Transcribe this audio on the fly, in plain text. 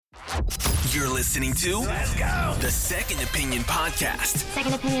You're listening to Let's Go, the Second Opinion Podcast.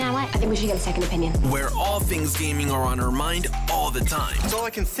 Second opinion on what? I think we should get a second opinion. Where all things gaming are on our mind all the time. That's all I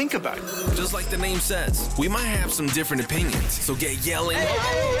can think about. Just like the name says, we might have some different opinions. So get yelling,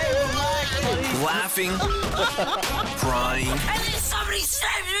 laughing, crying, and then somebody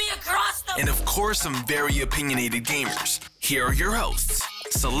stabbed me across the... and of course some very opinionated gamers. Here are your hosts,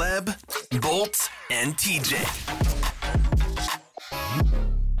 Celeb, Bolt, and TJ.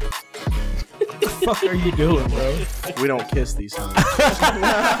 What the fuck are you doing, bro? We don't kiss these times.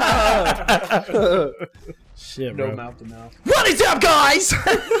 Shit, No bro. mouth to mouth. What is up, guys?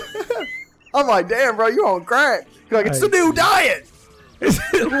 I'm like, damn, bro, you on crack. You're like, it's the new diet.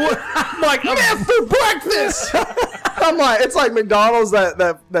 I'm like, Meth for breakfast. I'm like, it's like McDonald's,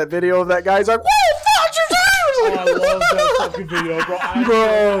 that video of that guy. He's like, whoa, fuck your Oh, I love that fucking video, bro. I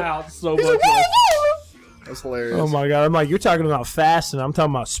Bro. out so He's much. like, whoa, whoa. That's hilarious. oh my god! I'm like, you're talking about fasting. I'm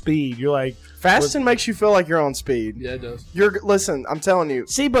talking about speed. You're like, Fasting makes you feel like you're on speed. Yeah, it does. Listen, I'm telling you.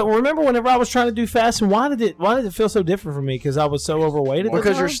 see, but remember whenever I was trying to do fasting, why did it feel so different for me? Because I was so overweight at the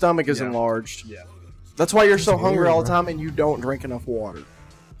Because your time? stomach is Yeah. enlarged. Yeah. That's why you're so weird, hungry all the bro. time and you don't drink enough water.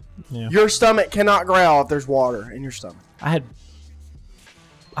 Yeah. Your stomach cannot growl if there's water in your stomach. I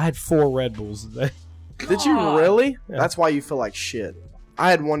had 4 Red Bulls today. Did you really? Yeah. That's why you feel like shit. I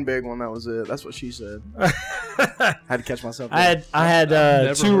had one big one. That was it. That's what she said. Had to catch myself. I had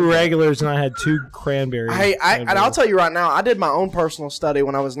never 2 heard that. regulars and I had 2 cranberries. Hey, Red and I'll Bulls. tell you right now, I did my own personal study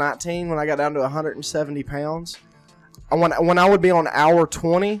when I was 19, when I got down to 170 pounds. And when I would be on hour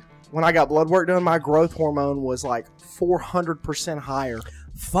 20, when I got blood work done, my growth hormone was like 400% higher.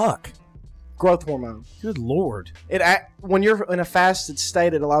 Fuck. Growth hormone. Good lord. When you're in a fasted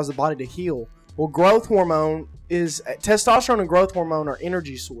state, it allows the body to heal. Well, growth hormone is testosterone and growth hormone are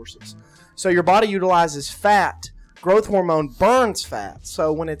energy sources. So your body utilizes fat. Growth hormone burns fat.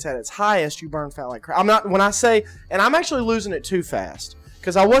 So when it's at its highest, you burn fat like crap. I'm actually losing it too fast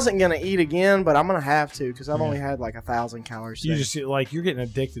because I wasn't gonna eat again, but I'm gonna have to because I've only had like 1,000 calories. You today. just like you're getting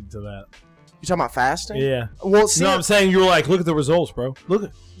addicted to that. You talking about fasting? Yeah. Well, see, No, I'm saying you're like, look at the results, bro. Look at.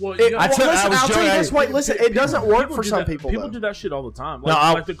 Well, It, you I know, took- listen, I was I'll tell you joking. this. Wait, listen. It doesn't work people for do some that- people. People though. do that shit all the time. No,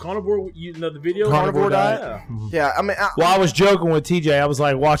 Like the carnivore, the video. Carnivore diet? Yeah. Yeah, I mean, Well, I was joking with TJ. I was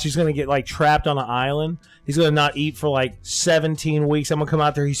like, watch, he's going to get like trapped on an island. He's going to not eat for like 17 weeks. I'm going to come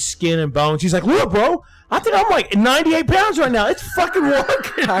out there. He's skin and bones. He's like, look, bro, I think I'm like 98 pounds right now. It's fucking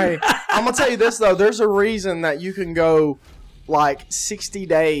working. Hey, I'm gonna tell you this though. There's a reason that you can go like 60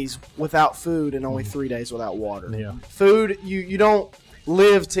 days without food and only 3 days without water. Yeah. Food, you don't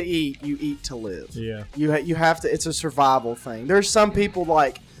live to eat. You eat to live. Yeah. You have to. It's a survival thing. There's some people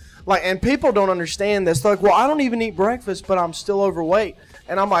like, and people don't understand this. They're like, well, I don't even eat breakfast, but I'm still overweight.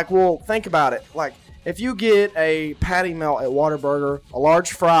 And I'm like, well, think about it. Like, if you get a patty melt at Whataburger, a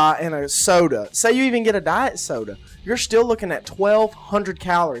large fry, and a soda, say you even get a diet soda, you're still looking at 1,200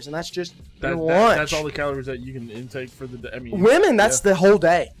 calories, and that's just your lunch. That's all the calories that you can intake for the day. I mean, Women, that's the whole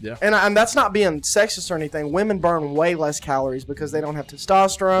day. Yeah. And that's not being sexist or anything. Women burn way less calories because they don't have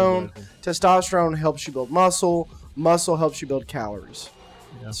testosterone. Exactly. Testosterone helps you build muscle. Muscle helps you build calories.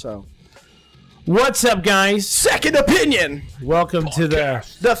 Yeah. So, What's up, guys? second opinion. Welcome to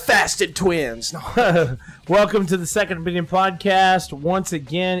The Fasted Twins. the welcome to the Second Opinion Podcast. Once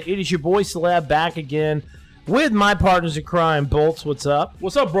again, it is your boy Celeb back again with my partners in crime, Bolts. What's up?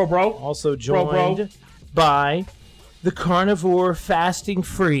 what's up, bro? Also Bro, joined bro. by the carnivore fasting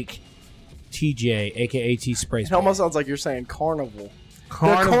freak, TJ, aka T Spray. It almost sounds like you're saying carnival.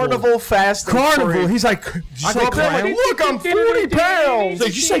 Carnival. The carnival fasting. Carnival. freak. He's like, did you I say go up there clown? like, look, I'm 40 pounds.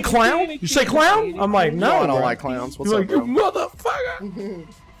 Did you say clown? You say clown? I'm like, no, No, I don't bro. like clowns. What's You're up, like, you bro? motherfucker.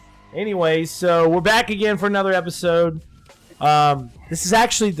 Anyway, so we're back again for another episode. This is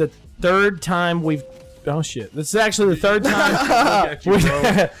actually the third time we've. Oh shit! This is actually the third time. Look at you,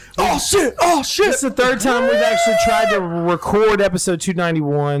 bro. Oh, shit. Oh, shit. This is the third time we've actually tried to record episode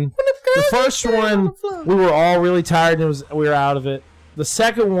 291. The first one, we were all really tired and we were out of it. The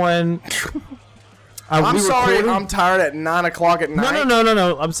second one, I'm we sorry. recorded- I'm tired at 9 o'clock at night.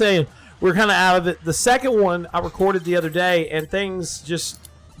 No. I'm saying we're kind of out of it. The second one I recorded the other day, and things just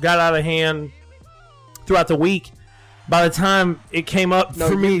got out of hand throughout the week. By the time it came up No,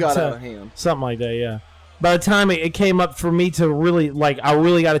 for you me got to out of hand. something like that, yeah. By the time it came up for me to really I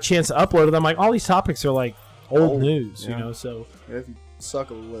really got a chance to upload it. I'm like, all these topics are like old news, yeah. you know. So If you suck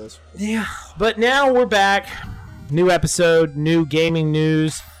a list. yeah, but now we're back. New episode, new gaming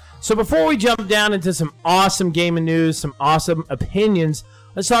news. So before we jump down into some awesome gaming news, some awesome opinions,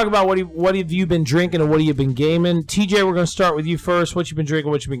 let's talk about what have you been drinking and what have you been gaming. TJ, we're going to start with you first. What you been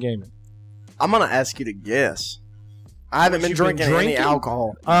drinking, what you been gaming? I'm going to ask you to guess. I haven't been you've been drinking any drinking?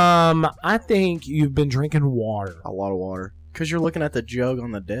 alcohol. I think you've been drinking water. A lot of water. Because you're looking at the jug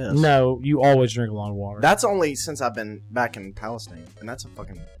on the desk. No, you always drink a lot of water. That's only since I've been back in Palestine. And that's a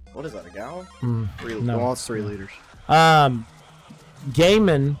fucking... What is that, a gallon? no. Well, it's 3 liters.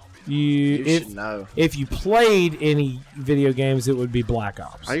 Gaming, You should know. if you played any video games, it would be Black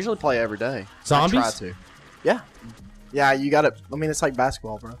Ops. I usually play every day. Zombies? I try to. Yeah. Yeah, you got to... I mean, it's like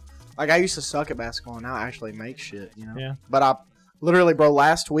basketball, bro. Like, I used to suck at basketball, and now I actually make shit, you know? Yeah. But I... Literally, bro,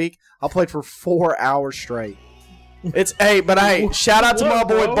 last week, I played for 4 hours straight. Hey, shout out to my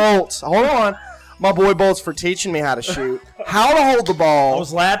boy Bolts. Hold on. My boy Bolts for teaching me how to shoot. How to hold the I ball.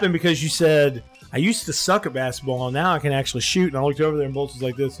 was laughing because you said, I used to suck at basketball, and now I can actually shoot. And I looked over there, and Bolts was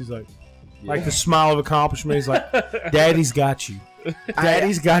like this. He's like the smile of accomplishment. He's like, Daddy's got you.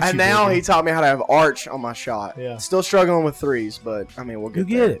 Daddy's got you. And now baby. he taught me how to have arch on my shot. Yeah. Still struggling with threes, but, I mean, we'll You get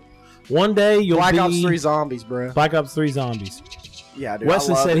get there. it. One day, you'll Black be... Ops 3 zombies, bro. Black Ops 3 zombies. Yeah, dude.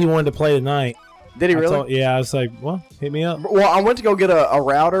 Wesley I love said it. he wanted to play tonight. Did he really? I was like, well, hit me up. Well, I went to go get a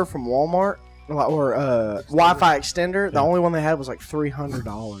router from Walmart or Wi-Fi extender. The only one they had was like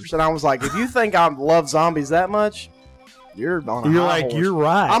 $300, and I was like, if you think I love zombies that much, you're on a You're high like, horse. you're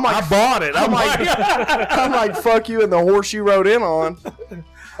right. I'm like, I bought it. I'm like, I'm like, fuck you and the horse you rode in on.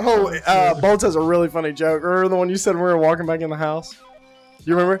 Oh, Bolts has a really funny joke. Remember the one you said when we were walking back in the house?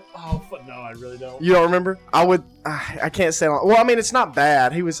 You remember? Oh, no, I really don't. You don't remember? I can't say it. Well, I mean, it's not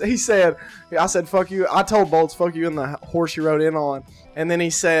bad. I said, fuck you. I told Bolts, fuck you and the horse you rode in on. And then he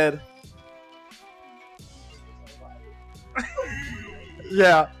said,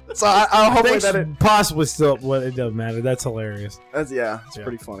 yeah. So I hopefully that it, possibly still. Well, it doesn't matter. That's hilarious. it's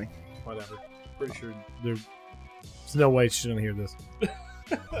pretty funny. Whatever. Pretty sure there's no way she's gonna hear this.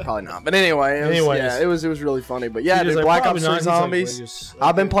 Probably not. But anyway, it was really funny. But yeah, He was dude, like, Black Ops probably 3 not. He's like, zombies. "Well, just-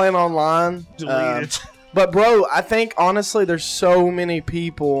 I've been playing online. Delete it. But bro, I think honestly there's so many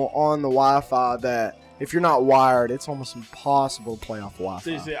people on the Wi-Fi that if you're not wired, it's almost impossible to play off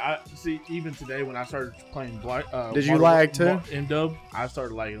Wi-Fi. See, even today when I started playing Black, Did you lag too? M-Dub, I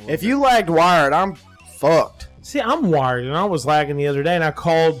started lagging a little If bit. you lagged wired, I'm fucked. See, I'm wired, and I was lagging the other day, and I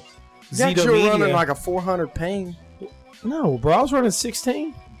called Yeah, 'cause Zito you're Media. running like a 400 ping. No, bro, I was running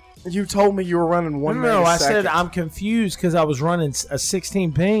 16. You told me you were running 1 No, I megasecond. said I'm confused because I was running a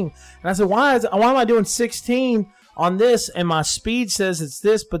 16 ping, and I said, why am I doing 16 on this? And my speed says it's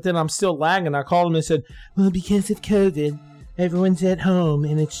this, but then I'm still lagging. I called him and said, well, because of COVID, everyone's at home,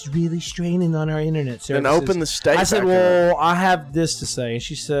 and it's really straining on our internet services. Then open the state I said, back well, I have this to say, and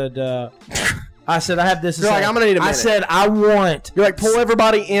she said, I said, I have this to You're say. like, I'm gonna need a I minute. said, I want. You're like, pull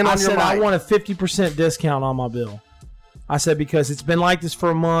everybody in I on your said, mic. I want a 50% discount on my bill. I said, because it's been like this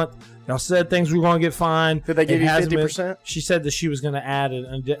for a month. Y'all said things were going to get fine. Did they give It you hasn't been. 50%? She said that she was going to add it.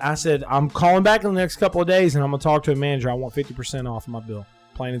 And I said, I'm calling back in the next couple of days, and I'm going to talk to a manager. I want 50% off my bill.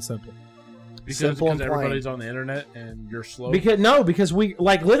 Plain and simple. because simple and plain. everybody's on the internet and you're slow. Because we,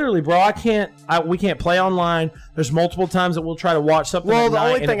 like, literally, bro, we can't play online. There's multiple times that we'll try to watch something Well, at the night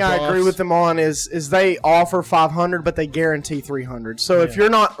only and thing it I agree buffs. with them on is they offer 500, but they guarantee 300. So if you're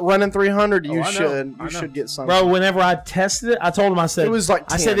not running 300, you I know. should I know. get something. Bro, whenever I tested it, I told him, I said, It was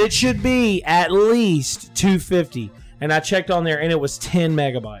like I said 10. it should be at least 250. And I checked on there, and it was 10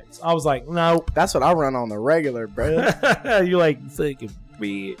 megabytes. I was like, nope. That's what I run on the regular, bro. You're like, fucking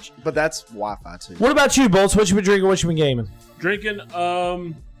bitch. But that's Wi-Fi too. What about you, Bolts? What you been drinking? What you been gaming? Drinking,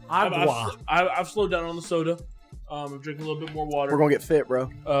 Agua. I've slowed down on the soda. I'm drinking a little bit more water. We're gonna get fit, bro.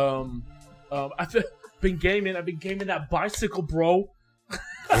 I've been gaming. I've been gaming that bicycle, bro.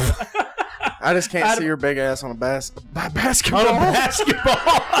 I just can't see your big ass on a basketball. On a basketball.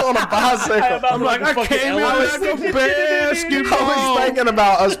 on a bicycle. I'm like, I came in like a I was thinking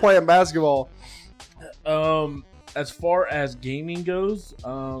about us playing basketball. As far as gaming goes,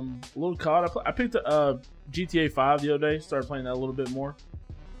 a little COD. I picked GTA 5 the other day. Started playing that a little bit more.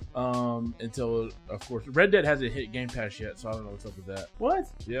 Until of course Red Dead hasn't hit Game Pass yet, so I don't know what's up with that. What?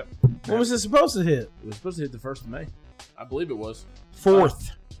 Yep. When was it supposed to hit? It was supposed to hit the 1st of May. I believe it was.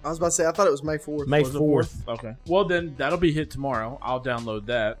 4th. I was about to say, I thought it was May 4th. May Was it 4th. Okay. Well, then that'll be hit tomorrow. I'll download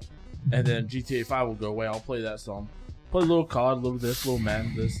that, and then GTA 5 will go away. I'll play that some. Play a little COD, a little this, a little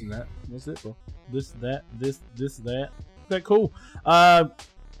Madden, this and that. That's it, bro. This, that. Okay, cool.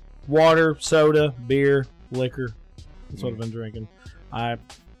 Water, soda, beer, liquor. That's what I've been drinking. I'm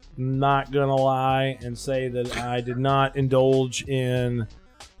not going to lie and say that I did not indulge in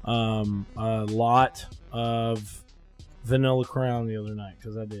a lot of Vanilla Crown the other night,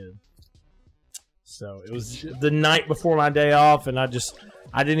 because I did. So it was the night before my day off, and I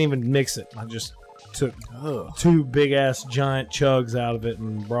didn't even mix it. I just took 2 big ass giant chugs out of it,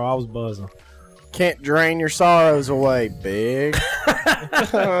 and bro, I was buzzing. Can't drain your sorrows away, big.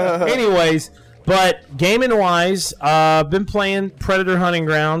 Anyways, but gaming-wise, been playing Predator Hunting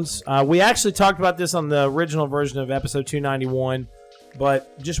Grounds. We actually talked about this on the original version of episode 291,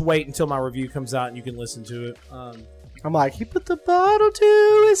 but just wait until my review comes out and you can listen to it. I'm like, he put the bottle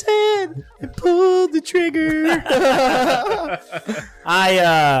to his head and pulled the trigger.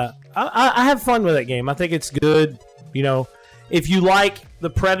 I have fun with that game. I think it's good. You know, if you like the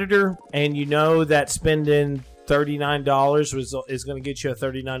Predator and you know that spending $39 is going to get you a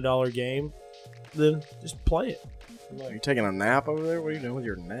 $39 game, then just play it. Are you taking a nap over there? What are you doing with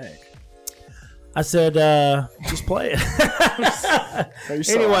your neck? I said, just play it.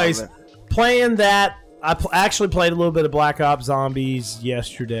 So Anyways, playing that, I actually played a little bit of Black Ops Zombies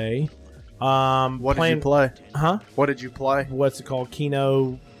yesterday. What did you play? Huh? What did you play? What's it called?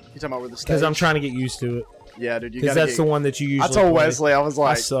 Kino. You talking about with the stage? Because I'm trying to get used to it. Yeah, dude. Because that's the one that you usually I told play. Wesley, I was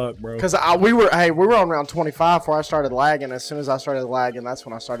like, I suck, bro. Because we were on round 25 before I started lagging. As soon as I started lagging, that's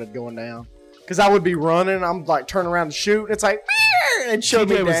when I started going down. Because I would be running, I'm like turning around and shoot, and it's like, and showed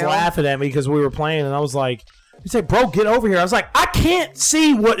me TJ was down. laughing at me because we were playing, and I was like, he's like, bro, get over here. I was like, I can't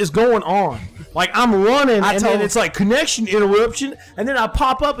see what is going on. Like, I'm running, and then it's like connection interruption, and then I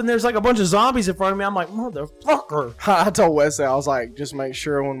pop up, and there's like a bunch of zombies in front of me. I'm like, motherfucker. I told Wesley, I was like, just make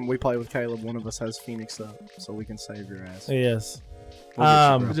sure when we play with Caleb, one of us has Phoenix up so we can save your ass. Yes.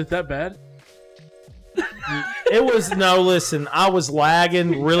 Is it that bad? It was, no, listen, I was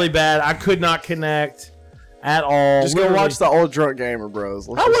lagging really bad. I could not connect at all. Just go watch the old Drunk Gamer Bros.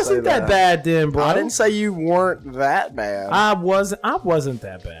 I wasn't that bad then, bro. I didn't say you weren't that bad. I wasn't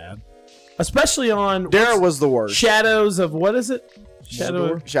that bad. Especially on Darren was the worst. Shadows of, what is it?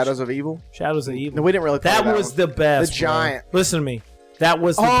 Shadows of Evil? Shadows of Evil. No, we didn't really play that was the best. The giant. Bro. Listen to me. That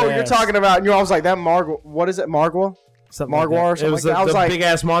was the best. Oh, you're talking about, I was like, that what is it, Margwa? Something Margwa like or something it was like that. I was like, big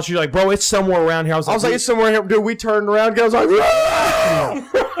ass monster. You're like, bro, it's somewhere around here. I was like, it's somewhere here. Dude, we turned around. I was like,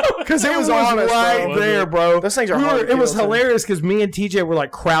 because it was honest, right there, bro. Those things are hard to It was kill, hilarious because me and TJ were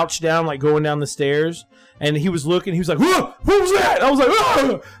like crouched down, like going down the stairs, and he was looking. He was like, "Whoa, what was that?" I was like,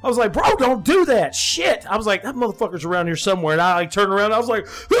 "Oh!" I was like, "Bro, don't do that, shit." I was like, "That motherfucker's around here somewhere," and I like turned around. I was like,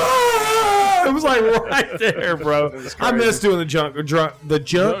 "Ah!" It was like right there, bro. I miss doing the junk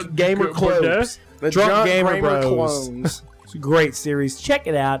gamer clones. The Drunk Gamer Bros. Clones. It's a great series. Check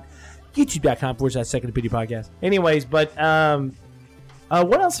it out. YouTube.com/Second Opinion Podcast. Anyways, but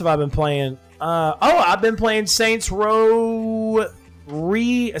what else have I been playing? I've been playing Saints Row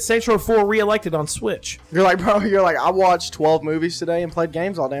 4 Re-Elected on Switch. You're like, bro, I watched 12 movies today and played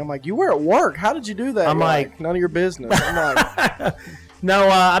games all day. I'm like, you were at work. How did you do that? I'm like, none of your business. I'm like, no,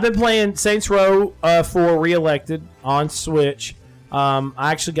 I've been playing Saints Row 4 Re-Elected on Switch.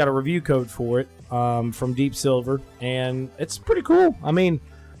 I actually got a review code for it from Deep Silver, and it's pretty cool. I mean,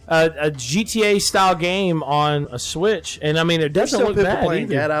 a GTA style game on a Switch, and I mean, it doesn't look bad playing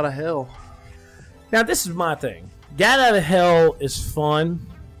either. Get Out of Hell. Now, this is my thing. Get Out of Hell is fun,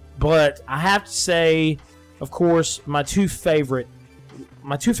 but I have to say, of course, my two favorite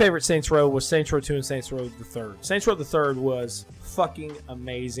Saints Row was Saints Row 2 and Saints Row the Third. Saints Row the Third was fucking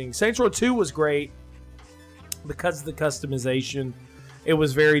amazing. Saints Row 2 was great because of the customization. It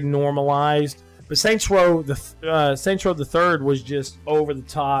was very normalized. But Saints Row the Third was just over the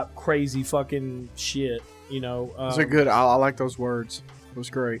top, crazy fucking shit. You know, Those are good. I like those words. It was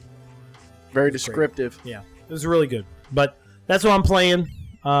great. Very descriptive. Great. Yeah, it was really good. But that's what I'm playing.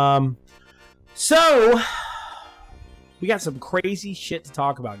 So we got some crazy shit to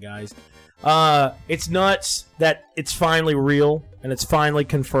talk about, guys. It's nuts that it's finally real and it's finally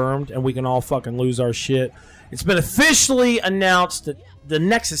confirmed, and we can all fucking lose our shit. It's been officially announced that the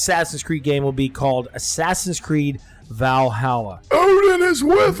next Assassin's Creed game will be called Assassin's Creed Valhalla. Odin is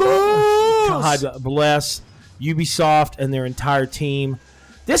with us! God bless Ubisoft and their entire team.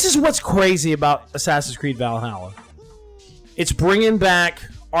 This is what's crazy about Assassin's Creed Valhalla. It's bringing back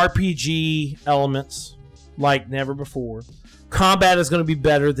RPG elements like never before. Combat is going to be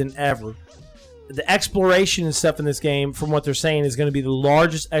better than ever. The exploration and stuff in this game, from what they're saying, is going to be the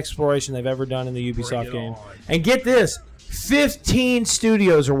largest exploration they've ever done in the Ubisoft game. And get this, 15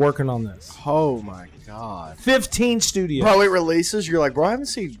 studios are working on this. Oh my god. 15 studios. Bro, it releases, you're like, bro, I haven't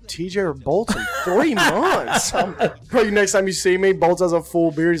seen TJ or Bolts in 3 months. Bro, next time you see me, Bolts has a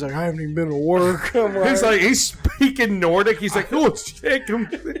full beard. He's like, I haven't even been to work. I'm like, he's speaking Nordic. He's like, oh, shit.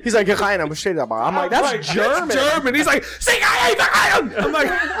 He's like, I'm like, that's German. That's German. He's like, I'm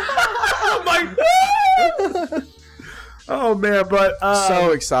like, Oh man, but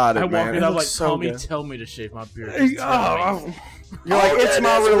So excited, I walk man. in, It I'm like, looks so Tommy, good. tell me to shave my beard. You're Just tell me. You're like, it's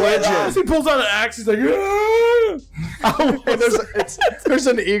my religion. He pulls out an axe. He's like, And there's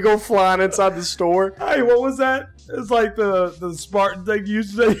an eagle flying inside the store. hey, what was that? It's like the Spartan thing you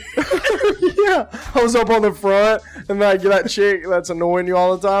used to say. Yeah, I was up on the front, and then I get that chick that's annoying you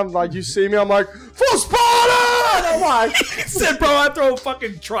all the time. Like, you see me, I'm like, for Sparta! And I'm like, He said, bro, I throw a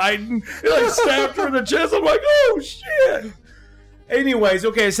fucking trident. He like stabbed her in the chest. I'm like, oh shit. Anyways,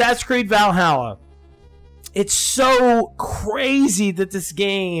 okay, Assassin's Creed Valhalla. It's so crazy that this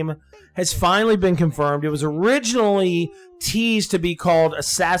game has finally been confirmed. It was originally teased to be called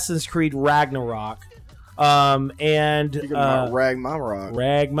Assassin's Creed Ragnarok. And you're gonna rag my rock.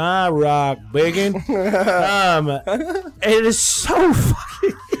 Rag my rock, biggin. It is so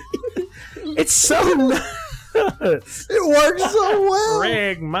fucking. It's so nuts. It works so well.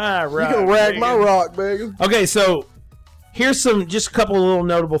 Rag my rock. You can rag my biggin. rock, baby. Okay, so here's just a couple of little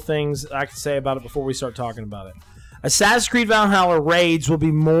notable things I can say about it before we start talking about it. Assassin's Creed Valhalla raids will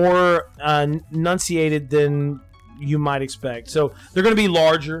be more enunciated than you might expect. So they're going to be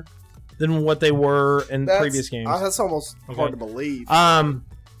larger than what they were in previous games. That's almost hard to believe.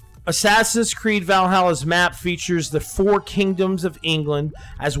 Assassin's Creed Valhalla's map features the 4 kingdoms of England,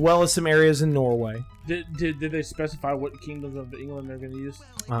 as well as some areas in Norway. Did they specify what kingdoms of England they're going to use?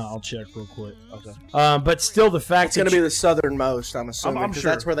 I'll check real quick. Okay. But still, the fact It's going to be the southernmost, I'm assuming, I'm because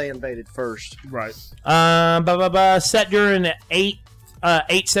sure. that's where they invaded first. Right. Set during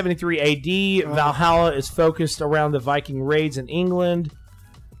 873 AD, Valhalla is focused around the Viking raids in England.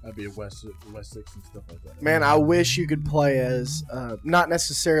 That'd be a West 6 and stuff like that. Man, I wish you could play as, not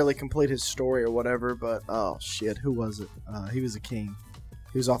necessarily complete his story or whatever, but, oh, shit, who was it? He was a king.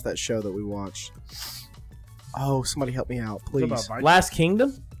 He was off that show that we watched. Oh, somebody help me out, please. Last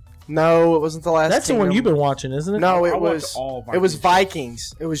Kingdom? No, it wasn't the last That's the Kingdom. one you've been watching, isn't it? No, I it watched was all it was Vikings.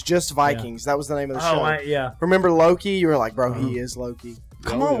 Vikings. It was just Vikings. That was the name of the show. Yeah. Remember Loki? You were like, bro, he is Loki.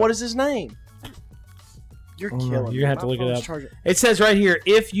 Come on, yeah. what is his name? You're no, killing me. you're gonna have to My look it phone's up. charging. It says right here,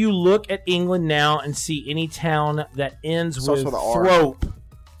 if you look at England now and see any town that ends Starts with with a R. thrope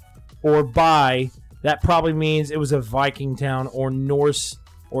or by, that probably means it was a Viking town or Norse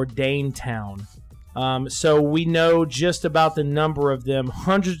or Dane town. So we know just about the number of them,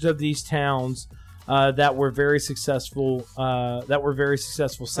 hundreds of these towns that were very successful. Settlers.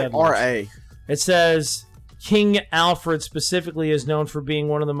 Like RA. It says King Alfred specifically is known for being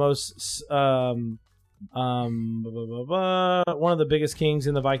one of the most one of the biggest kings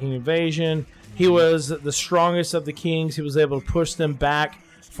in the Viking invasion. He was the strongest of the kings. He was able to push them back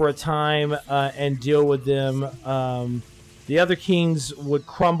for a time and deal with them. The other kings would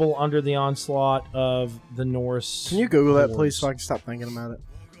crumble under the onslaught of the Norse. Can you Google that, hordes. please, so I can stop thinking about it?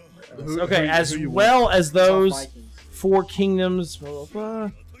 Okay, as who you well as those Vikings. 4 kingdoms. Blah, blah, blah.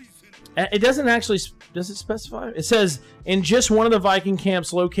 It doesn't actually. Does it specify? It says in just one of the Viking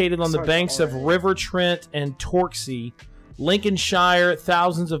camps located on the Sorry, banks of RA. River Trent and Torksey, Lincolnshire,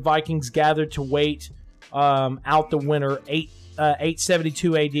 thousands of Vikings gathered to wait out the winter.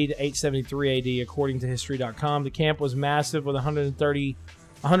 872 AD to 873 AD, according to History.com. The camp was massive with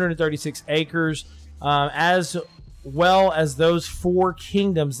 136 acres. As well as those 4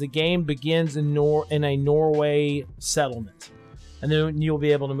 kingdoms, the game begins in a Norway settlement. And then you'll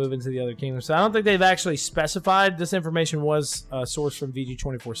be able to move into the other kingdoms. So I don't think they've actually specified. This information was sourced from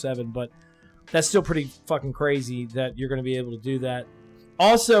VG247, but that's still pretty fucking crazy that you're going to be able to do that.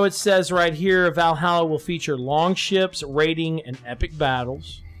 Also, it says right here, Valhalla will feature longships, raiding, and epic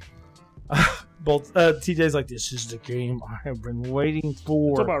battles. Both TJ's like, this is the game I have been waiting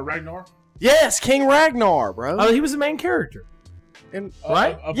for. Talk about Ragnar. Yes, King Ragnar, bro. Oh, he was the main character, And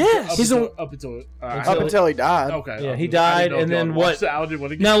right? Yes. He's up until up until he died. okay. Yeah, I he didn't died, know if and y'all then watched what? it. I didn't want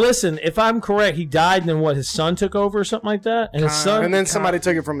to get Now listen, if I'm correct, he died, and then what? His son took over or something like that, and his son. And then somebody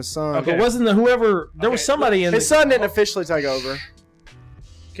took it from his son. Okay. But wasn't the whoever? There was Okay, somebody in. His son didn't officially take over.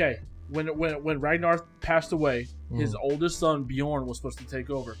 Okay, when Ragnar passed away, his oldest son Bjorn was supposed to take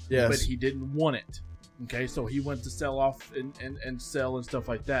over. Yes. But he didn't want it. Okay, so he went to sell off and sell and stuff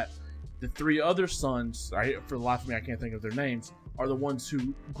like that. The 3 other sons, for the life of me, I can't think of their names, are the ones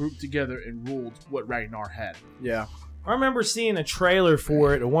who grouped together and ruled what Ragnar had. Yeah. I remember seeing a trailer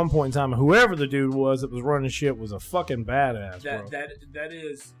for it at one point in time. Whoever the dude was that was running shit was a fucking badass, bro. That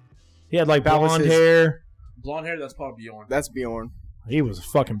is He had like That was blonde his- hair. blonde hair. That's probably Bjorn. That's Bjorn. He was a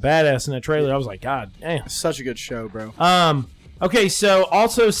fucking badass in that trailer. I was like, God damn. Such a good show, bro. Okay, so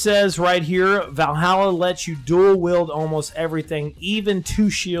also says right here, Valhalla lets you dual wield almost everything, even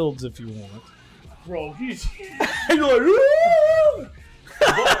 2 shields if you want. Bro, he's And you're like, "Woo!"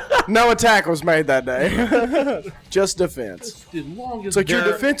 No attack was made that day. Just defense. The longest. It's like your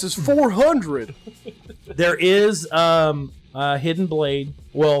defense is 400. There is a hidden blade.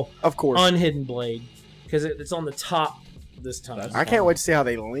 Well, Of course. unhidden blade because it's on the top this time. I can't wait to see how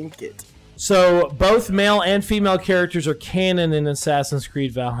they link it. So both male and female characters are canon in Assassin's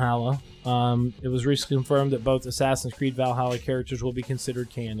Creed Valhalla. It was recently confirmed that both Assassin's Creed Valhalla characters will be considered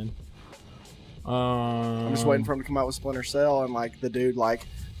canon. I'm just waiting for him to come out with Splinter Cell and like the dude like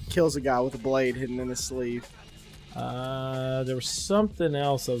kills a guy with a blade hidden in his sleeve. There was something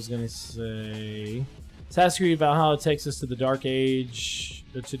else I was gonna say. Assassin's Creed Valhalla takes us to the Dark Age,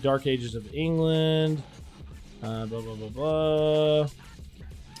 to Dark Ages of England. Blah blah blah blah.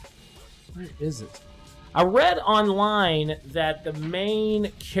 Where is it? I read online that the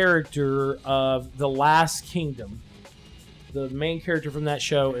main character of The Last Kingdom, the main character from that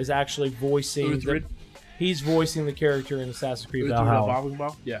show, is actually voicing. He's voicing the character in Assassin's Creed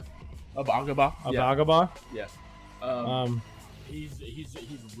Valhalla. Yeah. Abagaba. Abagaba? Yeah. He's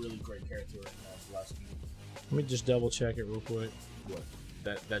a really great character in The Last Kingdom. Let me just double check it real quick. What?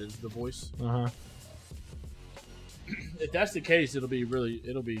 That is the voice? Uh huh. If that's the case, it'll be. Bro,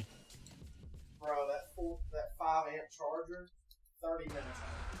 that 5-amp charger, 30 minutes.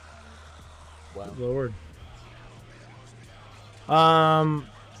 Wow. Lord.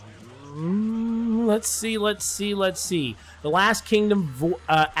 Let's see. The Last Kingdom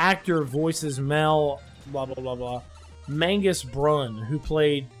actor voices Mel, blah blah blah blah, Mangus Brun, who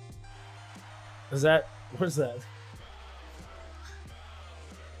played. What is that? Is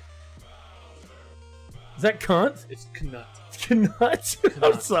that cunt? It's Knut. Knut?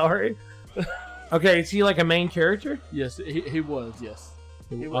 I'm sorry. Okay, is he like a main character? Yes, he was. Yes.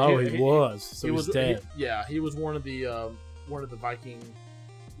 He was. So he was dead. He was one of the Viking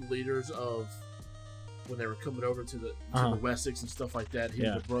leaders of when they were coming over to the Wessex and stuff like that. He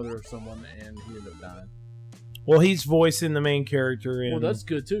was the brother of someone, and he ended up dying. Well, he's voicing the main character. Well, that's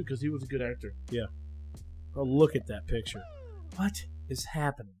good too because he was a good actor. Yeah. Oh, look at that picture. What is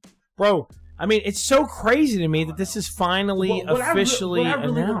happening, bro? I mean, it's so crazy to me that this is finally officially announced. What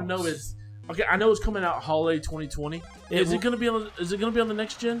I really want to know is, okay, I know it's coming out holiday 2020. Is it going to be on the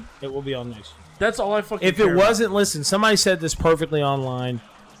next gen? It will be on next gen. That's all I fucking. If it wasn't, listen, somebody said this perfectly online.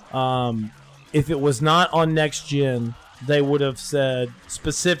 If it was not on next gen, they would have said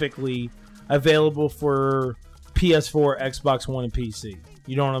specifically available for PS4, Xbox One, and PC.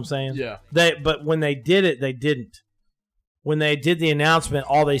 You know what I'm saying? Yeah. But when they did it, they didn't. When they did the announcement,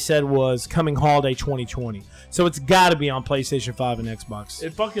 all they said was coming holiday 2020. So it's got to be on PlayStation 5 and Xbox.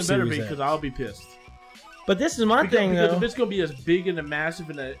 It fucking better be because I'll be pissed. But this is my thing, though. If it's going to be as big and as massive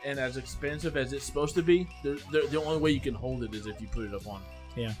and as expensive as it's supposed to be, the only way you can hold it is if you put it up on.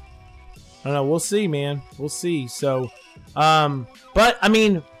 Yeah. I don't know. We'll see, man. We'll see. So, but, I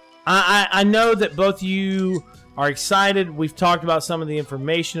mean, I know that both of you are excited. We've talked about some of the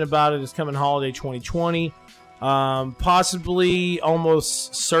information about it. It's coming holiday 2020. Possibly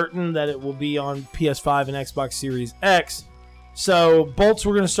almost certain that it will be on PS5 and Xbox Series X. So, Bolts,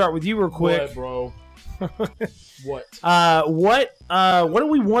 we're going to start with you real quick. What, bro? What? What do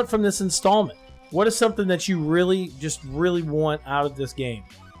we want from this installment? What is something that you really want out of this game?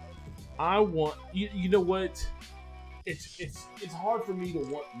 I want you know what? It's hard for me to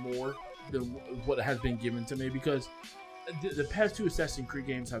want more than what has been given to me because the past two Assassin's Creed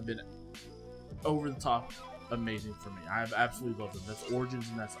games have been over the top amazing for me. I've absolutely loved them. That's Origins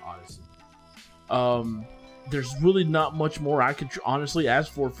and that's Odyssey. There's really not much more I could honestly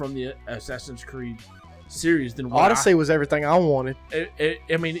ask for from the Assassin's Creed series than what Odyssey was everything I wanted.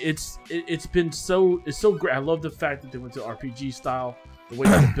 I mean, it's been so great. I love the fact that they went to RPG style. The way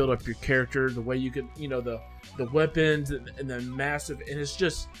you can build up your character, the way you can, the weapons and the massive, and it's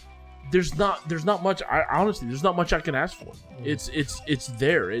just there's not much. There's not much I can ask for. It's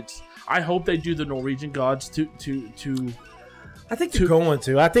there. I hope they do the Norwegian gods to. I think they're going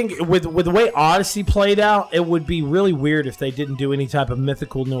to. I think with the way Odyssey played out, it would be really weird if they didn't do any type of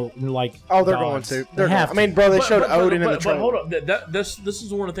mythical like. Oh, they're gods. going to. They have I mean, bro, they showed Odin in the trailer. But hold up, this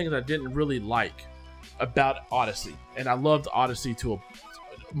is one of the things I didn't really like about Odyssey, and I loved Odyssey to a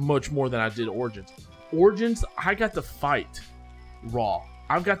much more than I did Origins. Origins, I got to fight Raw.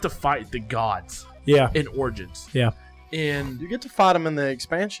 I've got to fight the gods. Yeah. In Origins. Yeah. And you get to fight them in the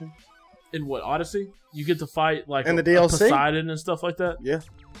expansion. In what, Odyssey? You get to fight like in the DLC? Poseidon and stuff like that. Yeah.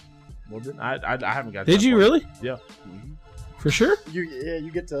 Well, then I haven't got. Did you really? Yeah. For sure. You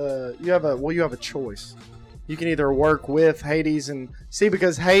get to you have a choice. You can either work with Hades and see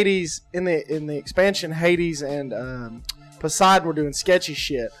because Hades in the expansion, Hades and Poseidon were doing sketchy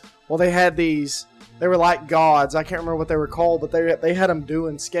shit. Well, they had these They were like gods. I can't remember what they were called, but they had them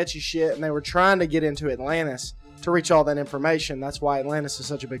doing sketchy shit, and they were trying to get into Atlantis to reach all that information. That's why Atlantis is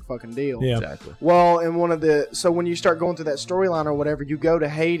such a big fucking deal. Yeah. Exactly. Well, in so when you start going through that storyline or whatever, you go to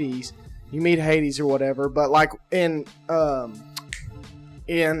Hades, you meet Hades or whatever. But like in where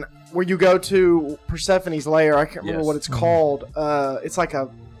you go to Persephone's lair, I can't remember what it's called. It's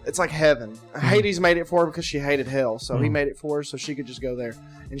like heaven. Hades made it for her because she hated hell, so he made it for her so she could just go there,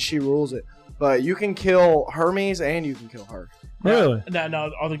 and she rules it. But you can kill Hermes and you can kill her. Really? Now,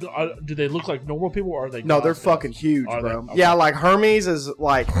 do they look like normal people or are they? No, they're gods? fucking huge, Are bro. they? Okay. Yeah, like Hermes is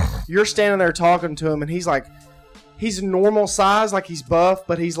like, you're standing there talking to him, and he's normal size, like he's buff,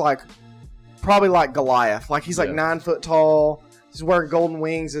 but he's like probably like Goliath. Like he's like 9 foot tall. He's wearing golden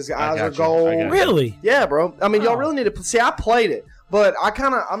wings. His eyes are gold. Really? Yeah, bro. I mean, y'all really need to see. I played it, but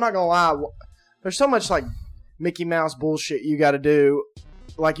I'm not gonna lie. There's so much like Mickey Mouse bullshit you got to do.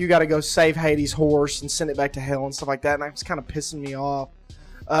 Like you got to go save Hades' horse and send it back to hell and stuff like that, and that's kind of pissing me off.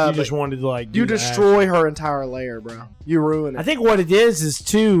 You just wanted to like you destroy her entire lair, bro. You ruin it. I think what it is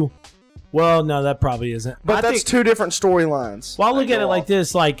too. Well, no, that probably isn't. But that's two different storylines. Well, I look at it like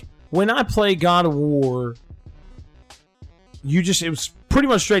this: like when I play God of War, it was pretty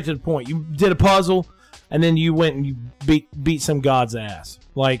much straight to the point. You did a puzzle, and then you went and you beat some god's ass.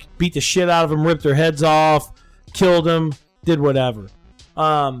 Like beat the shit out of them, ripped their heads off, killed them, did whatever.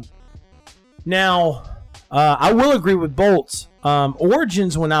 Now, I will agree with Bolts.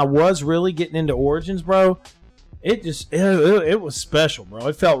 Origins, when I was really getting into Origins, bro, it was special, bro.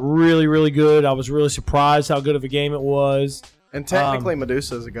 It felt really, really good. I was really surprised how good of a game it was. And technically,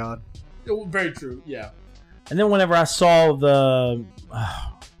 Medusa is a god. Very true. Yeah. And then whenever I saw the,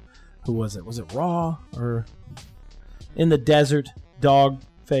 who was it? Was it Raw or in the desert dog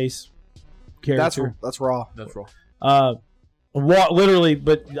face character? That's Raw. That's Raw. Literally,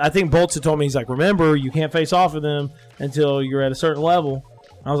 but I think Bolts had told me, he's like, remember, you can't face off with them until you're at a certain level.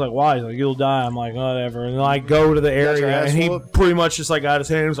 I was like, why? He's like, you'll die. I'm like, whatever. And then I go to the area, and he pretty much just like got his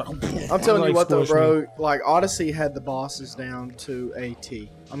hand. He was like, I'm telling you what, though, bro. Like Odyssey had the bosses down to a T.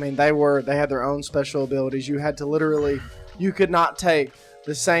 I mean, they had their own special abilities. You had to you could not take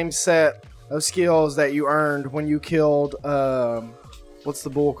the same set of skills that you earned when you killed. What's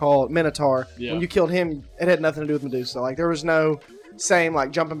the bull called? Minotaur. Yeah. When you killed him, it had nothing to do with Medusa. Like there was no same like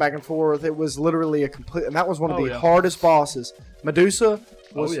jumping back and forth. It was literally and that was one of the hardest bosses. Medusa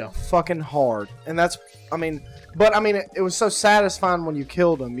was fucking hard, and it was so satisfying when you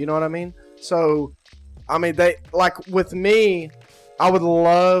killed him. You know what I mean? So, I mean, with me, I would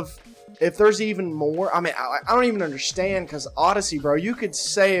love if there's even more. I mean, I don't even understand because Odyssey, bro, you could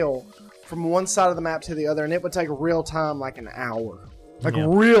sail from one side of the map to the other, and it would take real time, like an hour.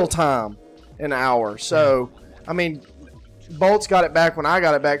 Real time, an hour. So, I mean, Bolts got it back when I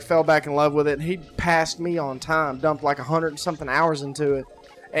got it back, fell back in love with it, and he passed me on time, dumped like 100 and something hours into it,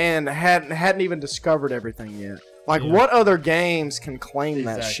 and hadn't even discovered everything yet. Like, what other games can claim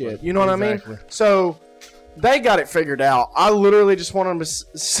that shit? You know what I mean? So, they got it figured out. I literally just want them to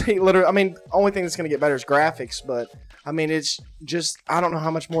see, only thing that's going to get better is graphics, but, I mean, it's just, I don't know how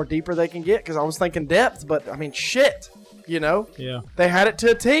much more deeper they can get, because I was thinking depth, but, I mean, shit. You know? Yeah. They had it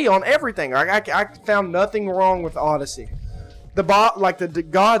to a T on everything. I found nothing wrong with Odyssey. The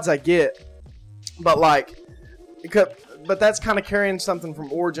gods I get, but that's kind of carrying something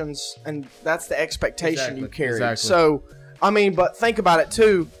from Origins, and that's the expectation you carry. Exactly. So, I mean, but think about it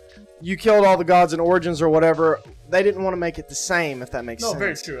too. You killed all the gods in Origins or whatever. They didn't want to make it the same, if that makes sense. No,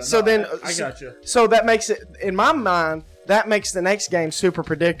 very true. So I got you. So that makes it, in my mind, that makes the next game super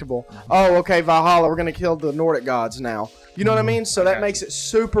predictable. Oh, okay, Valhalla, we're going to kill the Nordic gods now. You know what I mean? So that makes it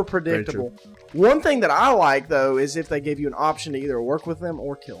super predictable. One thing that I like, though, is if they give you an option to either work with them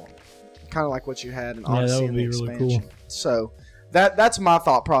or kill them. Kind of like what you had in Odyssey and the expansion. Really cool. So that's my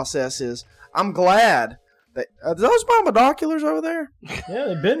thought process is I'm glad that... Are those my binoculars over there? Yeah,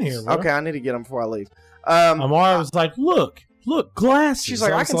 they've been here, bro. Okay, I need to get them before I leave. Amara was like, look, glasses. She's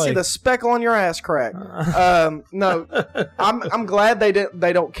like, I can see the speckle on your ass crack. No, I'm glad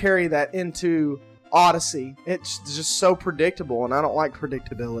they don't carry that into Odyssey. It's just so predictable, and I don't like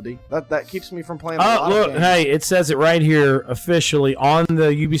predictability. That keeps me from playing a lot of games. Hey, it says it right here officially on the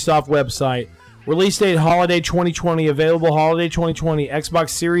Ubisoft website. Release date holiday 2020, available holiday 2020, Xbox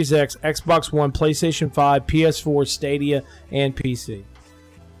Series X, Xbox One, PlayStation 5, PS4, Stadia, and PC.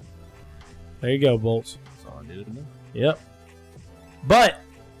 There you go, Bolts. That's all I needed to know. Yep. But,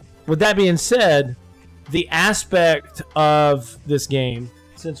 with that being said, the aspect of this game,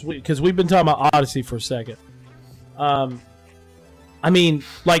 because we've been talking about Odyssey for a second, I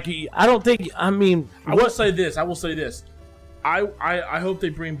will say this. I hope they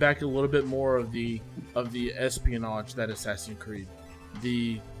bring back a little bit more of the espionage that Assassin's Creed,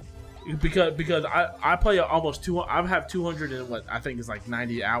 because I play almost 200. I have 200 and what I think is like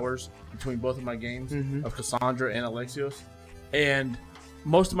 90 hours between both of my games of Cassandra and Alexios, and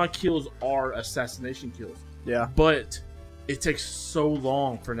most of my kills are assassination kills. Yeah, but it takes so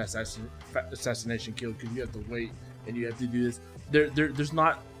long for an assassination kill because you have to wait and you have to do this. There's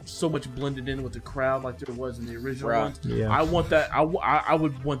not so much blended in with the crowd like there was in the original ones. Yeah. I want that. I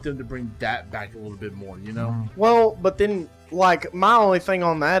would want them to bring that back a little bit more. You know. Well, but then like my only thing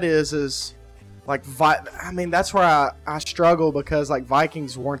on that is like I mean that's where I struggle because like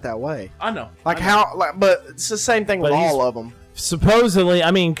Vikings weren't that way. I know. Like how like but it's the same thing with But he's- all of them. Supposedly, I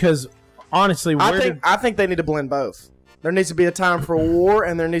mean, because honestly, I think they need to blend both. There needs to be a time for war,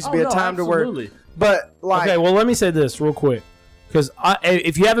 and there needs to be a time to where. But like, okay, well, let me say this real quick, because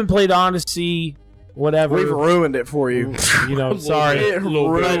if you haven't played Odyssey, whatever, we've ruined it for you. You know, sorry. It But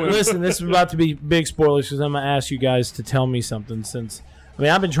ruined. listen, this is about to be big spoilers because I'm gonna ask you guys to tell me something. Since I mean,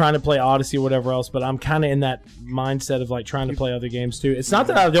 I've been trying to play Odyssey or whatever else, but I'm kind of in that mindset of like trying to play other games too. It's not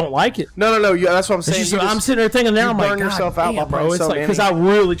that I don't like it. No. That's what I'm It's saying. just, You I'm just- sitting there thinking now, you I'm like, burn yourself God out by damn, bro. playing It's so like because many.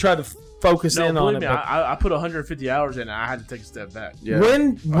 I really tried to focus No, in on believe it. me, but- I put 150 hours in and I had to take a step back. Yeah.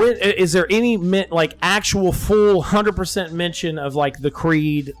 When is there any like actual full 100% mention of like the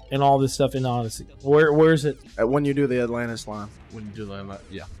Creed and all this stuff in Odyssey? Where's it? when you do the Atlantis line. When you do that,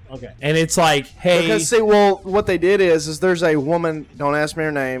 yeah. Okay, and it's like, hey, Because see, well, what they did is there's a woman. Don't ask me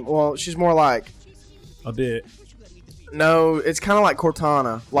her name. Well, she's more like a bit. no. It's kind of like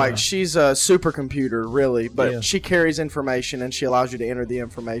Cortana. Like Yeah. she's a supercomputer, really, but Yeah. she carries information and she allows you to enter the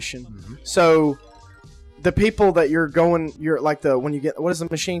information. So the people that you're like when you get what is the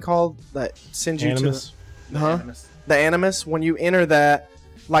machine called that sends you Animus. to the Animus. When you enter that.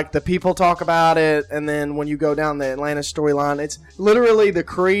 Like the people talk about it, and then when you go down the Atlantis storyline, it's literally the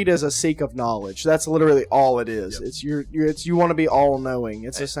Creed is a seek of knowledge. That's literally all it is. Yep. It's you want to be all knowing.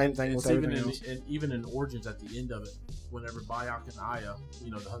 It's the same thing with It's even everything else. and even in Origins at the end of it, whenever Bayek and Aya,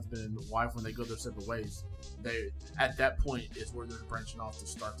 the husband and the wife, when they go their separate ways, they at that point is where they're branching off to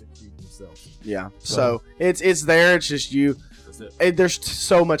start to Creed themselves. Yeah. So it's there. It's just you. That's it. There's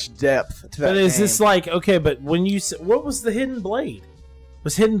so much depth to that. But is game. this like okay? But when you what was the Hidden Blade?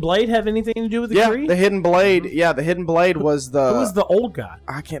 Was Hidden Blade have anything to do with the Yeah, Creed? the Hidden Blade. Yeah, the Hidden Blade was the. Who was the old guy?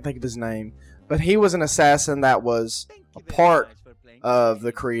 I can't think of his name, but he was an assassin that was a part of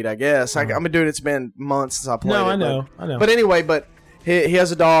the Creed, I guess. I've been doing it. It's been months since I played No, it. I know. But anyway, he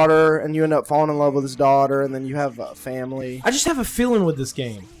has a daughter, and you end up falling in love with his daughter, and then you have a family. I just have a feeling with this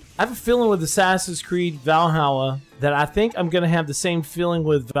game. I have a feeling with Assassin's Creed Valhalla that I think I'm going to have the same feeling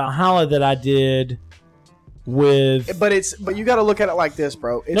with Valhalla that I did with... But you got to look at it like this,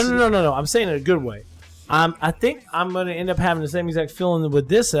 bro. It's, No. I'm saying it in a good way. I think I'm going to end up having the same exact feeling with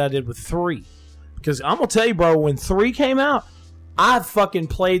this that I did with 3. Because I'm going to tell you, bro, when 3 came out, I fucking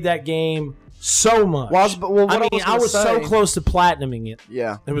played that game so much. I was so close to platinuming it.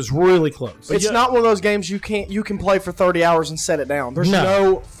 Yeah. It was really close. It's not one of those games you can play for 30 hours and set it down. There's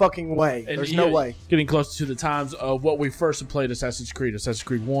no fucking way. And There's no way. Getting closer to the times of what we first played Assassin's Creed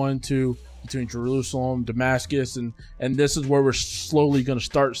 1, 2, between Jerusalem, Damascus, and this is where we're slowly going to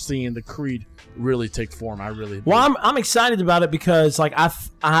start seeing the Creed really take form. I really believe. Well, I'm excited about it because like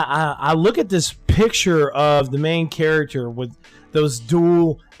I look at this picture of the main character with those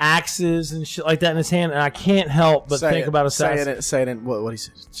dual axes and shit like that in his hand, and I can't help but think about Assassin. Say it in what he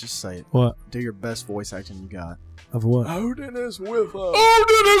said. Just say it. What? Do your best voice acting you got. Of what? Odin is with us.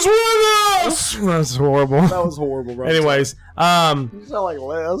 Odin is with us! That's horrible. That was horrible, bro. Anyways, You sound like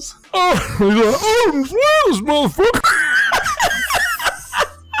Les. Odin's with us, motherfucker!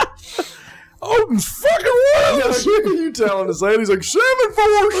 Odin's fucking with us! You telling us that? He's like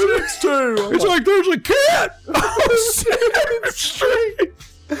 7462. It's like there's a cat on 7th Street!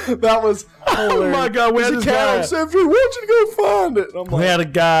 That was hilarious. Oh my God, we had There's this a cat guy. on 7th Street. Why don't you go find it? And I'm We like, had a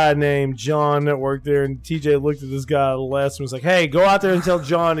guy named John that worked there, and TJ looked at this guy Les and was like, "Hey, go out there and tell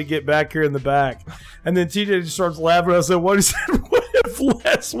John to get back here in the back." And then TJ just starts laughing. I said, "What?" He said, "What if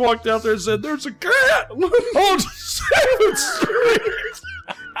Les walked out there and said, there's a cat on 7th Street?"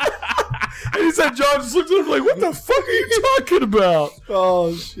 And he said, John just looked at him like, "What the fuck are you talking about?"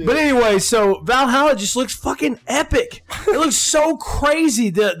 oh shit. But anyway, so Valhalla just looks fucking epic. It looks so crazy.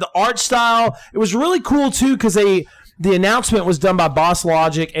 The art style. It was really cool too because the announcement was done by Boss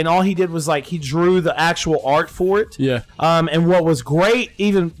Logic, and all he did was like he drew the actual art for it. Yeah. And what was great,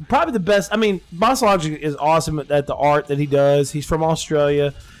 even probably the best. I mean, Boss Logic is awesome at the art that he does. He's from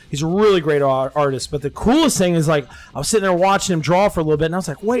Australia. He's a really great artist. But the coolest thing is like I was sitting there watching him draw for a little bit, and I was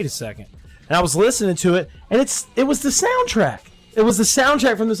like, wait a second. and I was listening to it, and it was the soundtrack. It was the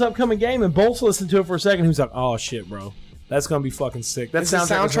soundtrack from this upcoming game, and Bolts listened to it for a second. He was like, "Oh shit, bro, that's gonna be fucking sick." That Is the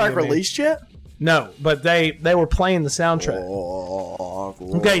soundtrack released yet? No, but they were playing the soundtrack.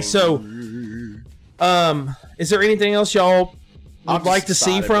 Okay, so is there anything else y'all would like to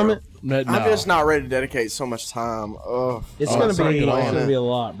see from it? No. I'm just not ready to dedicate so much time. Ugh. It's Oh, gonna bring be it on. a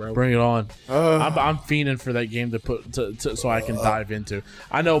lot, bro. Bring it on. I'm fiending for that game to put so I can dive into.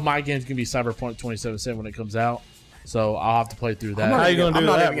 I know my game's gonna be Cyberpunk 2077 when it comes out, so I'll have to play through that. How you gonna do I'm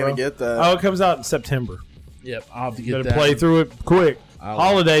not that, even gonna bro? get that. Oh, it comes out in September. Yep, I'll have to get Gotta that. play through it quick. I'll-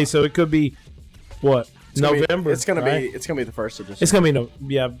 Holiday, so it could be what gonna be- November. It's gonna right? be. It's gonna be the first edition. It's gonna be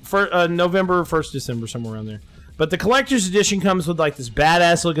November 1st, December, somewhere around there. But the collector's edition comes with like this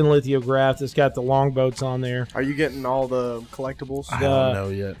badass looking lithograph that's got the longboats on there. Are you getting all the collectibles? I don't know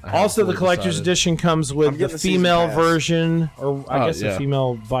yet. I haven't Also, the fully collector's decided. edition comes I'm with the getting the season female pass. version, or I guess the yeah.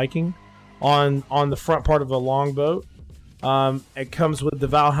 female Viking, on the front part of a longboat. It comes with the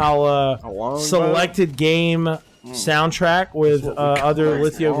Valhalla A longboat? selected game soundtrack with other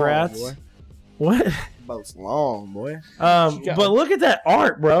Boat's lithographs. long, boy. What? Boat's long, boy. But look at that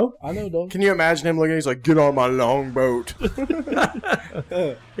art, bro. I know, dog. Can you imagine him looking? He's like, "Get on my longboat."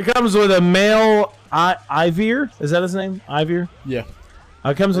 It comes with a male Ivir. Is that his name? Ivir. Yeah.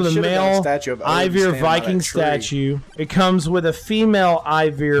 It comes with a Should've done a male statue of Odin Ivir standing by Viking that tree. statue. It comes with a female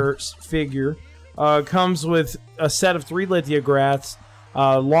Ivir figure. It comes with a set of 3 lithographs,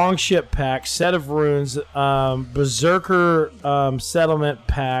 long ship pack, set of runes, Berserker settlement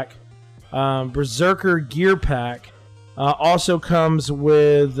pack, Berserker gear pack. Also comes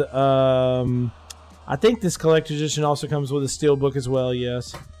with, I think this collector's edition also comes with a steelbook as well,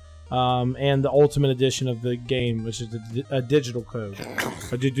 yes. And the ultimate edition of the game, which is a digital code.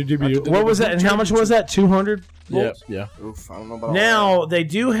 What was that? And how much was that? 200? Yeah. Yeah. Oof, I don't know about all Now they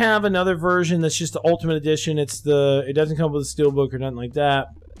do have another version that's just the ultimate edition. It doesn't come with a steelbook or nothing like that,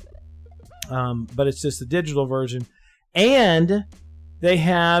 but it's just the digital version. And they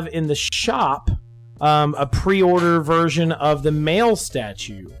have in the shop a pre-order version of the male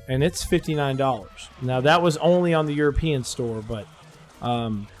statue, and it's $59. Now that was only on the European store, but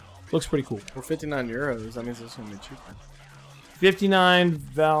looks pretty cool. For 59 euros, that means it's gonna be cheaper. 59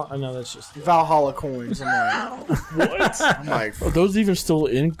 oh, no, that's just Valhalla coins. I'm like, What? I'm like, Are those even still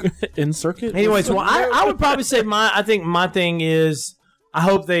in circuit? Anyways, well, I would probably say I think my thing is, I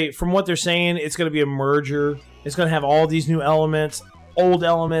hope from what they're saying, it's going to be a merger. It's going to have all these new elements, old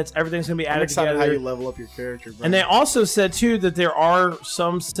elements, everything's going to be I'm added excited together. how you level up your character, bro. And they also said, too, that there are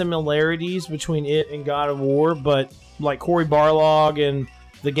some similarities between it and God of War, but like Cory Barlog and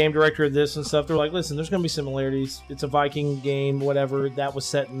the game director of this and stuff, they're like, listen, there's going to be similarities. It's a Viking game, whatever. That was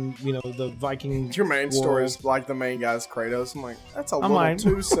set in, the Viking Your main story world. is like the main guy's Kratos. I'm like, that's a I'm little like-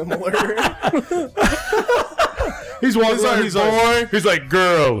 too similar. He's walking around, he's like,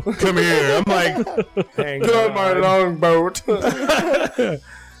 girl, come here. I'm like, hang Get on my longboat.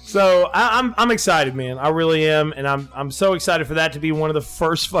 So I'm excited, man. I really am, and I'm so excited for that to be one of the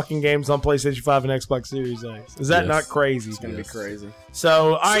first fucking games on PlayStation 5 and Xbox Series X. Is that Yes. not crazy? It's gonna be crazy.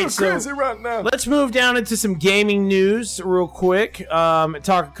 So, all right, so crazy right now. let's move down into some gaming news real quick. And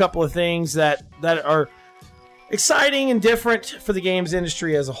talk a couple of things that are exciting and different for the games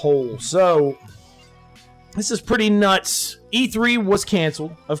industry as a whole. So, this is pretty nuts. E3 was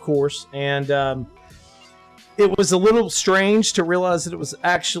canceled, of course, and it was a little strange to realize that it was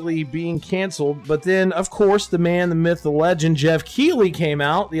actually being canceled. But then, of course, the man, the myth, the legend, Jeff Keighley came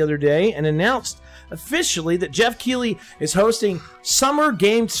out the other day and announced officially that Jeff Keighley is hosting Summer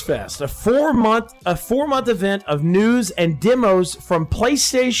Games Fest, a four-month event of news and demos from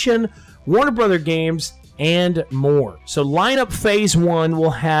PlayStation, Warner Brother Games, and more. So lineup phase 1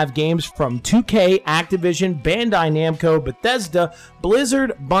 will have games from 2K, Activision, Bandai Namco, Bethesda,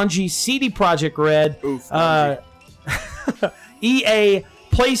 Blizzard, Bungie, CD Projekt Red, EA,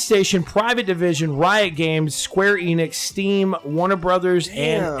 PlayStation, Private Division, Riot Games, Square Enix, Steam, Warner Brothers,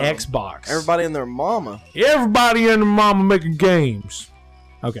 and Damn. Xbox. Everybody and their mama. Everybody and their mama making games.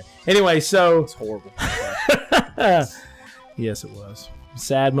 Okay. Anyway, so It's horrible. yes, it was.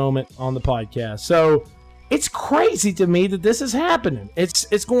 Sad moment on the podcast. So it's crazy to me that this is happening.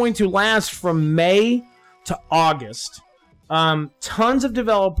 It's going to last from May to August. Tons of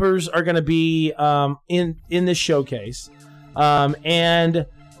developers are going to be in this showcase. And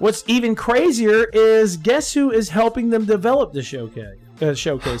what's even crazier is guess who is helping them develop the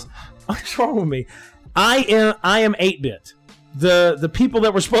showcase? What's wrong with me? I am 8-bit. The people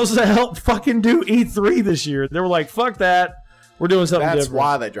that were supposed to help fucking do E3 this year, they were like, fuck that. We're doing something That's different.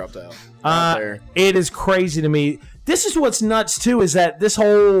 why they dropped out. There. It is crazy to me. This is what's nuts too, is that this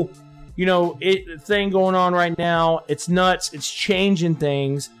whole, thing going on right now. It's nuts. It's changing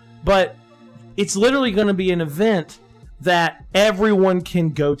things, but it's literally going to be an event that everyone can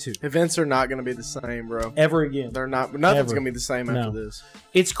go to. Events are not going to be the same, bro. Ever again. They're not. Nothing's Ever. going to be the same after this.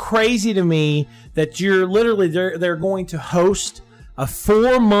 It's crazy to me that you're literally they're going to host a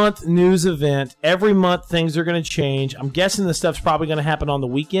 4-month news event. Every month things are going to change. I'm guessing this stuff's probably going to happen on the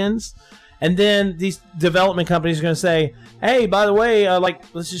weekends. And then these development companies are going to say, hey, by the way,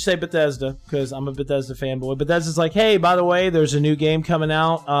 let's just say Bethesda, because I'm a Bethesda fanboy. Bethesda's like, hey, by the way, there's a new game coming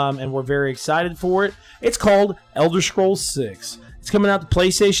out, and we're very excited for it. It's called Elder Scrolls 6. It's coming out to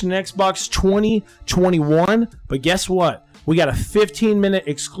PlayStation and Xbox 2021. But guess what? We got a 15-minute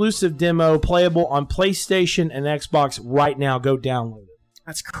exclusive demo playable on PlayStation and Xbox right now. Go download it.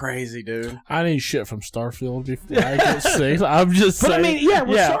 That's crazy, dude. I need shit from Starfield before I get 6. I'm just saying. But I mean,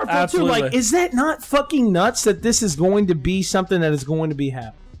 with Starfield absolutely. too. Like, is that not fucking nuts that this is going to be something that is going to be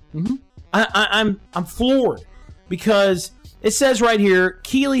happening? Mm-hmm. I'm floored because it says right here,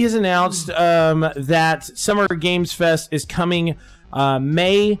 Keighley has announced that Summer Games Fest is coming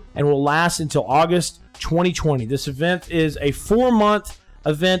May and will last until August 2020. This event is a 4-month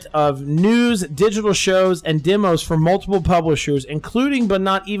event of news, digital shows, and demos from multiple publishers, including but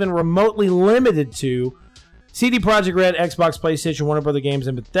not even remotely limited to CD Projekt Red, Xbox, PlayStation, Warner Bros. Games,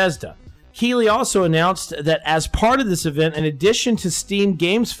 and Bethesda. Keighley also announced that as part of this event, in addition to Steam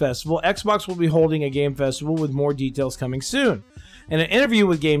Games Festival, Xbox will be holding a game festival with more details coming soon. In an interview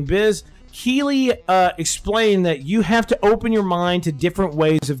with GameBiz, Keighley explained that you have to open your mind to different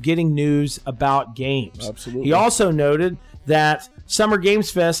ways of getting news about games. Absolutely. He also noted that Summer Games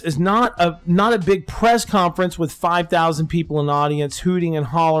Fest is not a big press conference with 5,000 people in the audience hooting and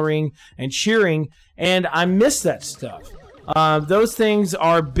hollering and cheering, and I miss that stuff. Those things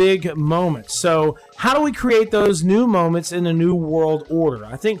are big moments. So how do we create those new moments in a new world order?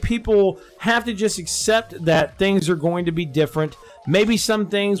 I think people have to just accept that things are going to be different. Maybe some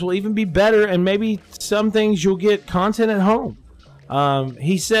things will even be better, and maybe some things you'll get content at home.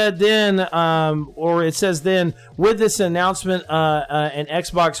 He said then, or it says then, with this announcement and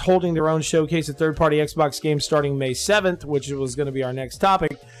Xbox holding their own showcase of third-party Xbox games starting May 7th, which was going to be our next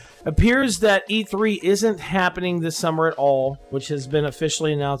topic, appears that E3 isn't happening this summer at all, which has been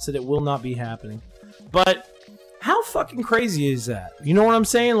officially announced that it will not be happening. But how fucking crazy is that? You know what I'm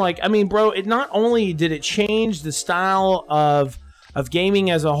saying? Like, I mean, bro, it not only did it change the style of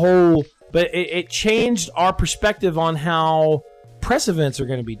gaming as a whole, but it changed our perspective on how press events are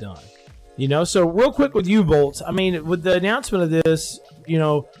going to be done. You know, so real quick with you, Bolts. I mean, with the announcement of this, you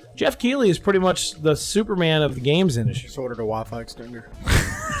know, Jeff Keighley is pretty much the Superman of the games industry. Just ordered a Wi-Fi extender.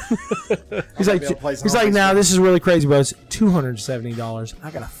 he's like, now this is really crazy, bro. It's $270.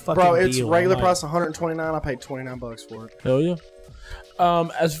 I got a fucking bro. It's deal. regular Like, price $129. I paid $29 for it. Hell yeah.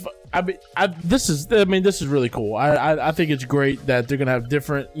 This is really cool. I think it's great that they're gonna have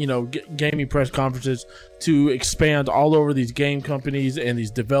different, gaming press conferences to expand all over these game companies and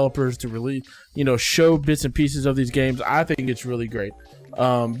these developers to really, show bits and pieces of these games. I think it's really great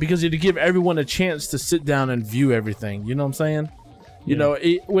because it'll give everyone a chance to sit down and view everything. You know what I'm saying? Yeah.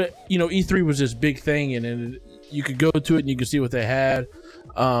 E3 was this big thing, and you could go to it and you could see what they had.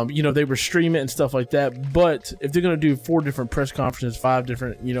 They were streaming and stuff like that. But if they're going to do 4 different press conferences, 5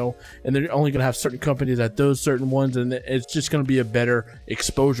 different, and they're only going to have certain companies at those certain ones, and it's just going to be a better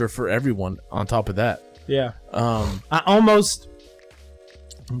exposure for everyone on top of that. Yeah. I almost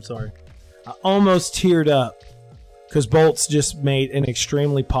teared up because Bolts just made an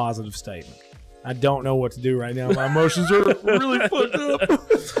extremely positive statement. I don't know what to do right now. My emotions are really fucked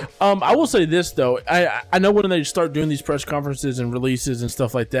up. I will say this, though. I know when they start doing these press conferences and releases and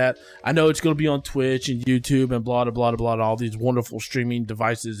stuff like that, I know it's going to be on Twitch and YouTube and blah, blah, blah, blah, all these wonderful streaming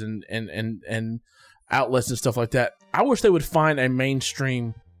devices and outlets and stuff like that. I wish they would find a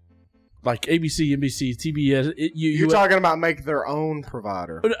mainstream, like ABC, NBC, TBS. You're talking about make their own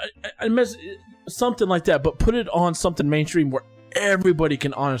provider. Something like that, but put it on something mainstream where everybody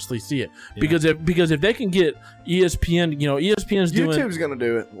can honestly see it. Yeah. Because if they can get ESPN, ESPN's doing. YouTube's gonna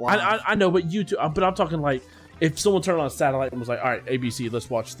do it. I know, but YouTube. But I'm talking like if someone turned on a satellite and was like, "All right, ABC, let's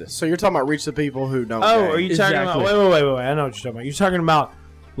watch this." So you're talking about reach the people who don't. Oh, are you talking about? Wait! I know what you're talking about. You're talking about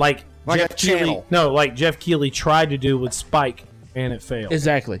like Jeff Keighley. No, like Jeff Keighley tried to do with Spike. And it failed.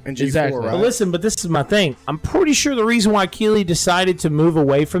 Exactly. And G4, exactly. Right? But listen, but this is my thing. I'm pretty sure the reason why Keighley decided to move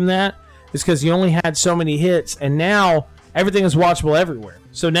away from that is because he only had so many hits, and now everything is watchable everywhere.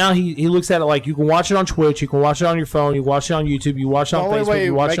 So now he looks at it like you can watch it on Twitch, you can watch it on your phone, you watch it on YouTube, you watch it on Facebook,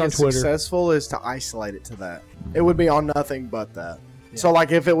 you watch it on Twitter. Successful is to isolate it to that. It would be on nothing but that. Yeah. So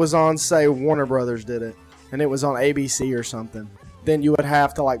like if it was on, say, Warner Brothers did it, and it was on ABC or something, then you would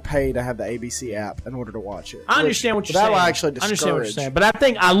have to like pay to have the ABC app in order to watch it. I understand what you're that saying. will actually I understand what you're discourage. saying,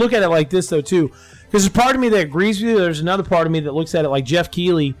 but I look at it like this though too, because there's part of me that agrees with you. There's another part of me that looks at it like Jeff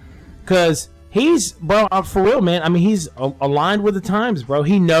Keighley, because he's for real, man. I mean, he's aligned with the times, bro.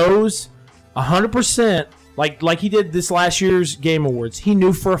 He knows 100%, like he did this last year's Game Awards. He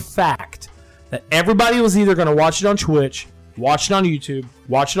knew for a fact that everybody was either going to watch it on Twitch, watch it on YouTube,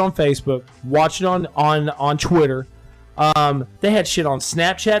 watch it on Facebook, watch it on Twitter. They had shit on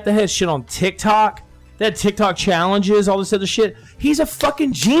Snapchat. They had shit on TikTok. They had TikTok challenges, all this other shit. He's a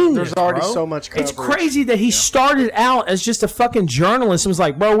fucking genius. There's already bro. so much coverage. It's crazy that he started out as just a fucking journalist and was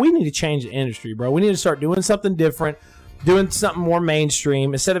like, bro, we need to change the industry, bro. We need to start doing something different, doing something more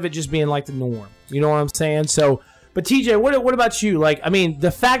mainstream instead of it just being like the norm. You know what I'm saying? So, but TJ, what about you? Like, I mean,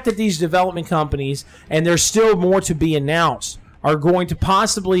 the fact that these development companies, and there's still more to be announced, are going to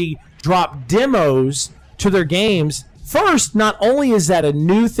possibly drop demos to their games. First, not only is that a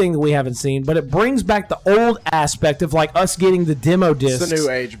new thing that we haven't seen, but it brings back the old aspect of like us getting the demo discs the new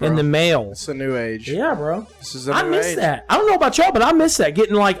age, bro. in the mail. It's the new age. Yeah, bro. This is the I new miss age. that. I don't know about y'all, but I miss that.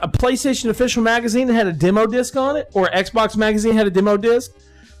 Getting like a PlayStation official magazine that had a demo disc on it, or Xbox magazine had a demo disc.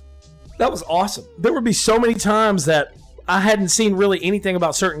 That was awesome. There would be so many times that I hadn't seen really anything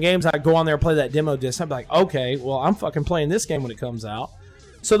about certain games. I'd go on there and play that demo disc. I'd be like, okay, well, I'm fucking playing this game when it comes out.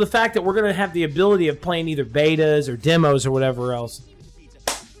 So the fact that we're going to have the ability of playing either betas or demos or whatever else.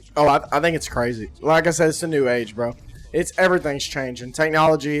 Oh, I think it's crazy. Like I said, it's the new age, bro. Everything's changing.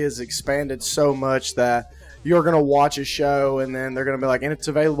 Technology has expanded so much that you're going to watch a show and then they're going to be like, and it's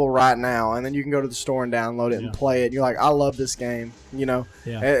available right now. And then you can go to the store and download it and play it. And you're like, I love this game. You know,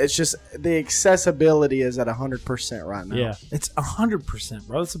 It's just the accessibility is at 100% right now. Yeah, it's 100%,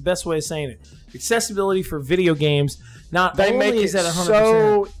 bro. That's the best way of saying it. Accessibility for video games. Not They only make is it that 100%.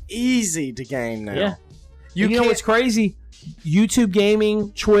 so easy to game now. Yeah. You know can't- what's crazy? YouTube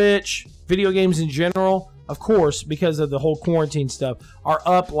gaming, Twitch, video games in general, of course, because of the whole quarantine stuff, are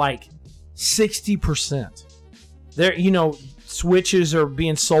up like 60%. There, Switches are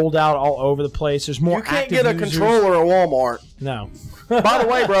being sold out all over the place. There's more. You can't active get a users. controller at Walmart. No. By the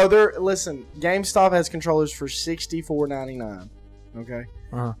way, bro, listen, GameStop has controllers for $64.99. Okay?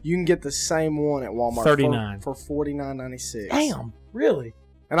 Uh-huh. You can get the same one at Walmart $39 for $49.96. Damn. Really?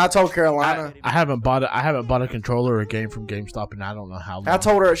 And I told Carolina, I haven't bought a controller or a game from GameStop, and I don't know how long. I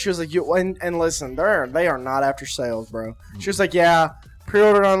told her, she was like, and listen, they are not after sales, bro. She was like, yeah,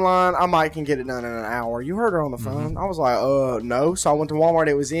 pre-ordered online, I might can get it done in an hour. You heard her on the phone. I was like, no. So I went to Walmart,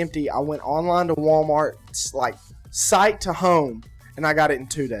 it was empty. I went online to Walmart, like site to home, and I got it in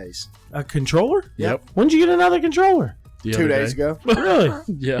 2 days. A controller? Yep. When did you get another controller? The 2 other days day. ago. Really?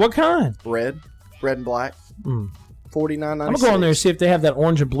 Yeah. What kind? Red and black. $49.96. I'm going to go on there and see if they have that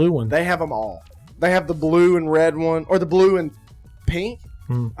orange and blue one. They have them all. They have the blue and red one, or the blue and pink.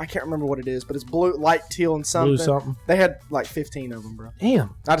 I can't remember what it is, but it's blue, light teal, and something. Blue something. They had like 15 of them, bro.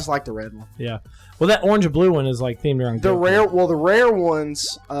 Damn. I just like the red one. Yeah. Well, that orange and blue one is like themed around The Goku. rare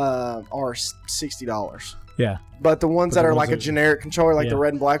ones are $60. Yeah. But the ones But that the are ones like a that- generic controller, like Yeah. the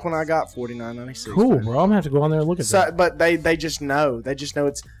red and black one I got, $49.96. Cool, bro. I'm going to have to go on there and look at So, that. but they just know. They just know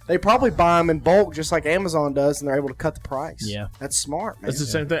it's. They probably buy them in bulk, just like Amazon does, and they're able to cut the price. Yeah. That's smart, man. It's the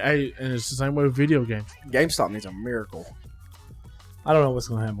same thing, and it's the same way with video games. GameStop needs a miracle. I don't know what's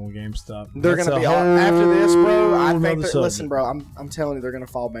going to happen with GameStop. They're That's going to a be after this, bro. I whole think. nother subject. Listen, bro. I'm telling you, they're going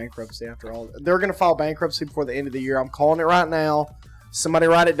to file bankruptcy after all. They're going to file bankruptcy before the end of the year. I'm calling it right now. Somebody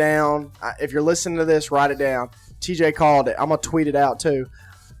write it down. If you're listening to this, write it down. TJ called it. I'm gonna tweet it out too.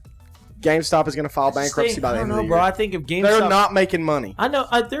 GameStop is going to file bankruptcy by the end of the year. bro. I think if GameStop, They're not making money. I know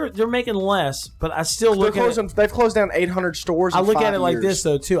they're making less, but I still look at it. They've closed down 800 stores. I in look 5 at it like years. this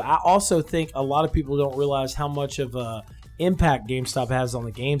though too. I also think a lot of people don't realize how much of a impact GameStop has on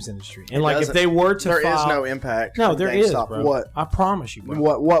the games industry. And like if doesn't. they were to There is file, no impact. no, from there is, GameStop. bro. What? I promise you, bro.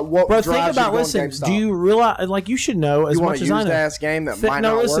 What? Bro, drives think you about. to go on Listen, GameStop? do you realize? Like you should know as You want much a as I used know. ass game that might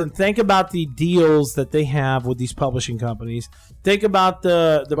not listen. work? Think about the deals that they have with these publishing companies. Think about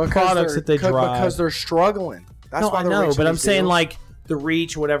the products that they drive. because they're struggling. That's No, why I they're know, reaching but I'm these saying deals. like the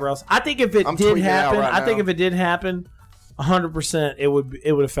reach, or whatever else. I think if it I'm did tweeting it out happen, right I think now. if it did happen, 100%, it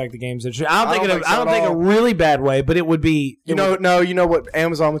would affect the games industry. I don't think so I don't at think a all. really bad way, but it would be. you know what?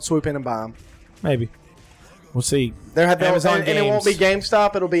 Amazon would swoop in and buy them. Maybe we'll see. Amazon Amazon and it won't be games.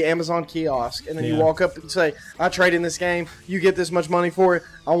 GameStop. It'll be Amazon kiosk, and then you Yeah. walk up and say, "I trade in this game. You get this much money for it.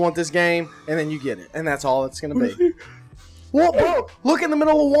 I want this game," and then you get it, and that's all it's going to be. Well, bro, look in the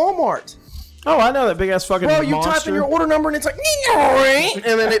middle of Walmart. Oh, I know that big ass fucking. Bro, you monster. type in your order number and it's like, and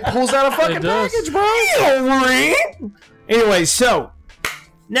then it pulls out a fucking It does. package, bro. Anyway, so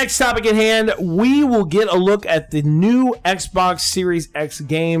Next topic at hand, we will get a look at the new Xbox Series X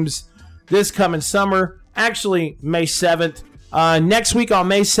games this coming summer. Actually, May 7th. Next week on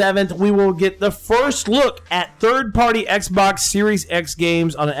May 7th, we will get the first look at third-party Xbox Series X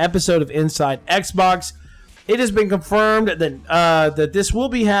games on an episode of Inside Xbox. It has been confirmed that this will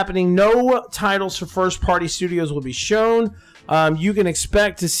be happening. No titles for first-party studios will be shown. You can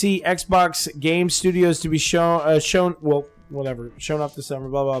expect to see Xbox Game Studios to be shown off this summer,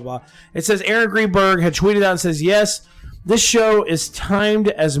 blah, blah, blah. It says Aaron Greenberg had tweeted out and says, yes, this show is timed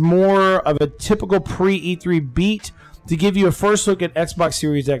as more of a typical pre-E3 beat to give you a first look at Xbox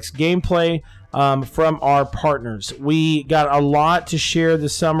Series X gameplay from our partners. We got a lot to share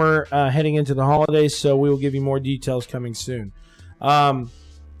this summer heading into the holidays, so we will give you more details coming soon.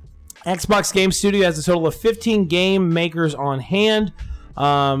 Xbox Game Studio has a total of 15 game makers on hand.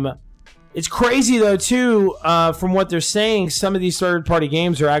 It's crazy, though, too, from what they're saying, some of these third-party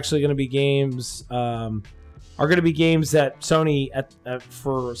games are actually going to be games that Sony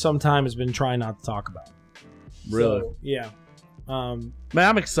for some time has been trying not to talk about. Really? So, yeah. Man,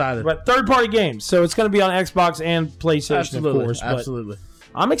 I'm excited. But third-party games, so it's going to be on Xbox and PlayStation, of course. Absolutely.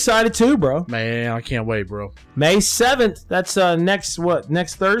 But I'm excited, too, bro. Man, I can't wait, bro. May 7th. That's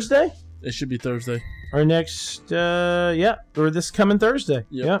next Thursday? It should be Thursday. Or or this coming Thursday.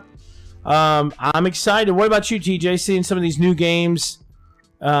 Yep. I'm excited. What about you, TJ? Seeing some of these new games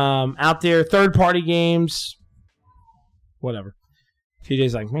out there, third-party games, whatever.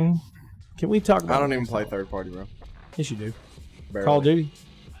 TJ's like, man, can we talk about I don't even play third party, bro. Yes, you do. Barely. Call of Duty.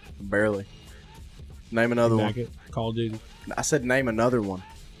 Barely. Name another one. Call of Duty. I said name another one.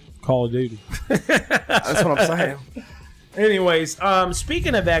 Call of Duty. That's what I'm saying. Anyways,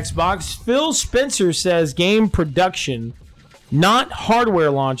 speaking of Xbox, Phil Spencer says game production, not hardware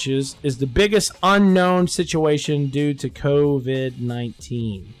launches, is the biggest unknown situation due to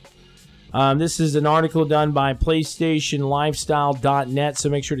COVID-19. This is an article done by PlayStationLifestyle.net, so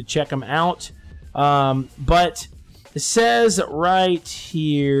make sure to check them out. But it says right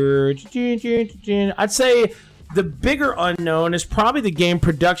here, I'd say the bigger unknown is probably the game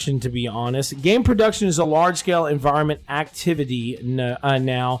production, to be honest. Game production is a large-scale environment activity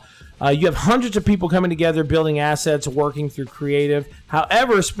now. You have hundreds of people coming together, building assets, working through creative.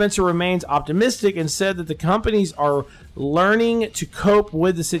 However, Spencer remains optimistic and said that the companies are learning to cope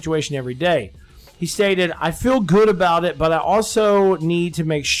with the situation every day. He stated, I feel good about it, but I also need to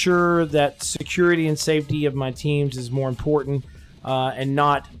make sure that security and safety of my teams is more important and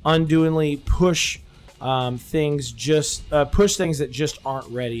not unduly push things that just aren't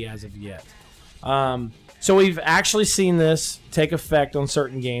ready as of yet. So we've actually seen this take effect on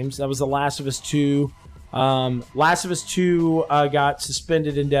certain games. That was The Last of Us 2. Last of Us 2 got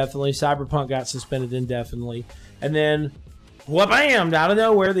suspended indefinitely. Cyberpunk got suspended indefinitely. And then, wha-bam, out of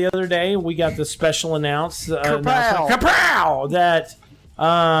nowhere the other day, we got the special announcement that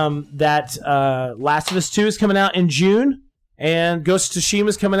Last of Us 2 is coming out in June. And Ghost of Tsushima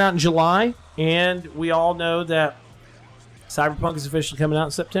is coming out in July. And we all know that Cyberpunk is officially coming out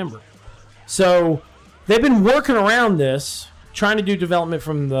in September. So they've been working around this, trying to do development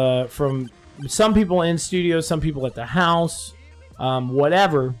from some people in studios, some people at the house,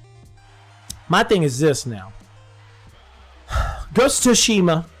 whatever. My thing is this now. Ghost of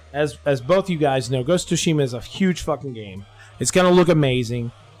Tsushima, as both you guys know, Ghost of Tsushima is a huge fucking game. It's going to look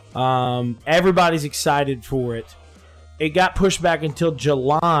amazing. Everybody's excited for it. It got pushed back until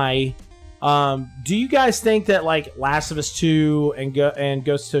July. Do you guys think that like Last of Us 2 and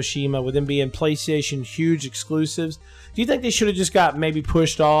Ghost of Tsushima, with them being PlayStation huge exclusives, do you think they should have just got maybe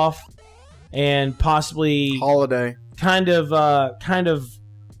pushed off and possibly holiday kind of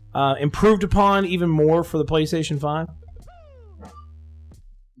improved upon even more for the PlayStation 5?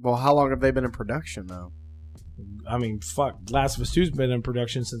 Well, how long have they been in production though? I mean, fuck. Last of Us 2's been in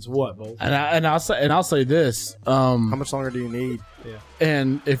production since what, Bolt? And I'll say this. How much longer do you need? Yeah.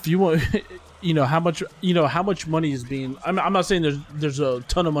 And if you want, how much money is being. I'm not saying there's a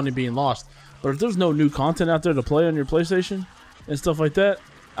ton of money being lost, but if there's no new content out there to play on your PlayStation and stuff like that,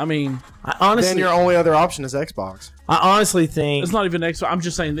 I mean, then your only other option is Xbox. I honestly think it's not even Xbox. I'm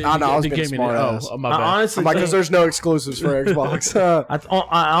just saying I the gaming. My bad. I honestly because there's no exclusives for Xbox.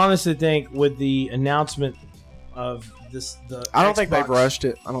 I honestly think with the announcement of this, I don't think they've rushed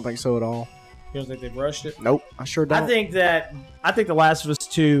it. I don't think so at all. You don't think they've rushed it? Nope, I sure don't. I think The Last of Us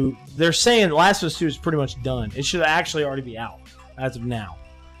 2. They're saying The Last of Us 2 is pretty much done. It should actually already be out as of now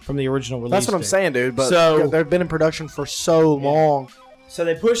from the original release. That's what I'm saying, dude. But so, they've been in production for so long. So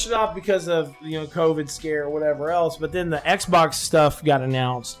they pushed it off because of COVID scare or whatever else. But then the Xbox stuff got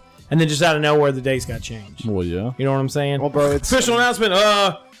announced, and then just out of nowhere, the dates got changed. Well, yeah. You know what I'm saying? Well, bro, it's Official announcement.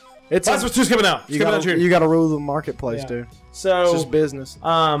 it's Last of Us 2's coming out. It's you coming out got June. to rule the marketplace, Yeah. dude. So It's just business.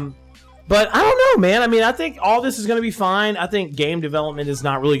 But I don't know, man. I mean, I think all this is going to be fine. I think game development is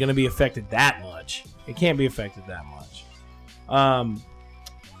not really going to be affected that much. It can't be affected that much.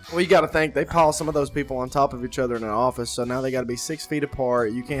 Well, you got to think they pile some of those people on top of each other in an office, so now they got to be 6 feet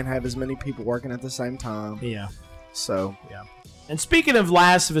apart. You can't have as many people working at the same time. Yeah. So And speaking of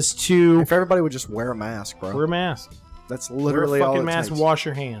Last of Us 2, if everybody would just wear a mask, bro, wear a mask. that's Wear a literally all fucking it mask takes. and wash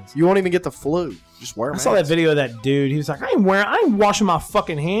your hands. You won't even get the flu. Just wear a I mask. saw that video of that dude. He was like, I ain't washing my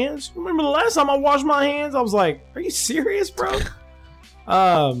fucking hands. Remember the last time I washed my hands? I was like, are you serious, bro?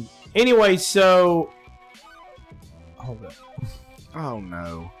 Anyway, so hold up. Oh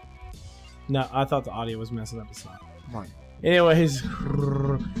no. No, I thought the audio was messing up. It's not. Right. Anyways,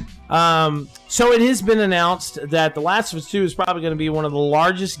 so it has been announced that The Last of Us 2 is probably going to be one of the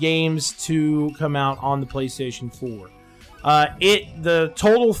largest games to come out on the PlayStation 4. The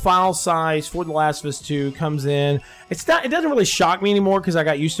total file size for The Last of Us 2 comes in. It doesn't really shock me anymore because I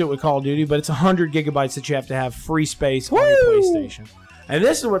got used to it with Call of Duty, but it's 100 gigabytes that you have to have free space on your PlayStation. And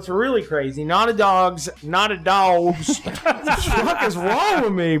this is what's really crazy. Naughty Dogs. What the fuck is wrong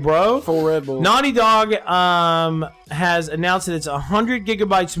with me, bro? Full Red Bull. Naughty Dog has announced that it's 100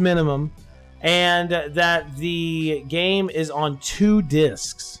 gigabytes minimum and that the game is on 2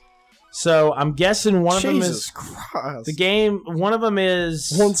 discs. So I'm guessing one of them Jesus is Christ. the game. One of them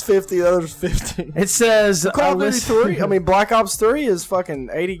is One's 50, the other's 50. It says Call of Duty 3. I mean, Black Ops 3 is fucking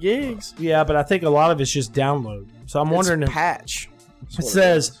 80 gigs. yeah, but I think a lot of it's just download. So I'm wondering It's if patch. it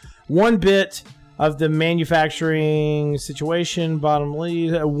says 1 bit of the manufacturing situation. Bottom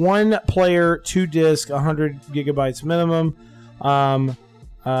lead, 1 player, 2 disc, 100 gigabytes minimum.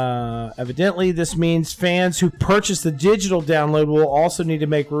 Evidently, this means fans who purchase the digital download will also need to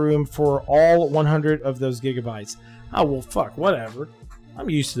make room for all 100 of those gigabytes. Oh, well, fuck, whatever. I'm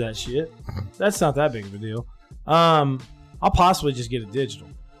used to that shit. That's not that big of a deal. I'll possibly just get a digital.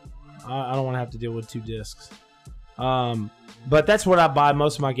 I don't want to have to deal with 2 discs. But that's what I buy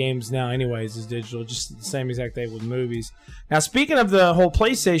most of my games now anyways, is digital. Just the same exact thing with movies. Now, speaking of the whole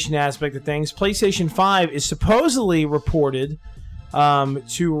PlayStation aspect of things, PlayStation 5 is supposedly reported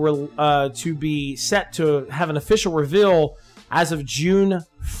to be set to have an official reveal as of June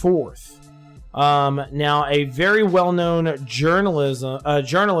 4th. Now, a very well-known journalist,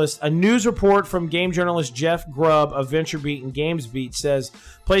 a news report from game journalist Jeff Grubb of VentureBeat and GamesBeat says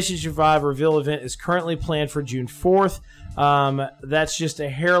PlayStation 5 reveal event is currently planned for June 4th. That's just a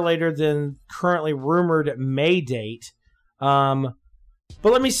hair later than currently rumored May date.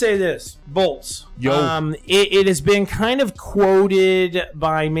 But let me say this, Bolts. Yo. It has been kind of quoted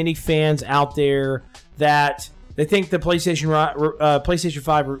by many fans out there that they think the PlayStation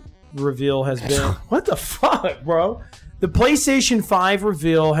 5 reveal has been... What the fuck, bro? The PlayStation 5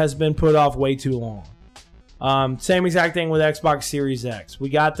 reveal has been put off way too long. Same exact thing with Xbox Series X. We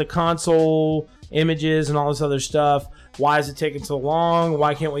got the console images and all this other stuff. Why is it taking so long?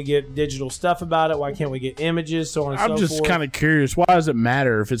 Why can't we get digital stuff about it? Why can't we get images? So on and so I'm forth. just kind of curious. Why does it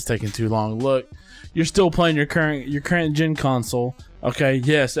matter if it's taking too long? Look, you're still playing your current gen console. Okay,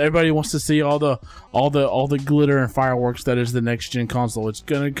 yes, everybody wants to see all the glitter and fireworks that is the next gen console. It's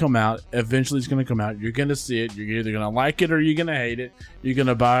gonna come out. Eventually, it's gonna come out. You're gonna see it. You're either gonna like it or you're gonna hate it. You're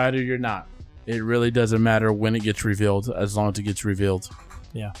gonna buy it or you're not. It really doesn't matter when it gets revealed, as long as it gets revealed.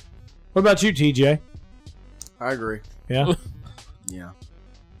 Yeah. What about you, TJ? I agree. Yeah? Yeah.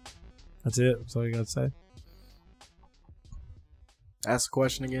 That's it? That's all you got to say? Ask the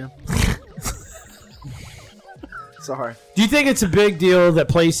question again. Sorry. Do you think it's a big deal that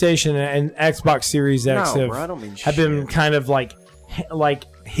PlayStation and Xbox Series X No, bro, I don't mean have been shit. kind of like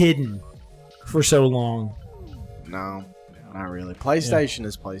hidden for so long? No, not really. PlayStation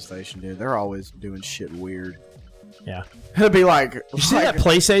is PlayStation, dude. They're always doing shit weird. Yeah. It'll be like... You see that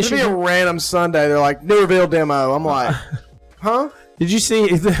PlayStation? It'll be a random Sunday. They're like, new reveal demo. I'm like, huh? Did you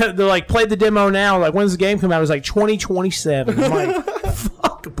see? They're like, play the demo now. Like, when's the game come out? It was like 2027. I'm like,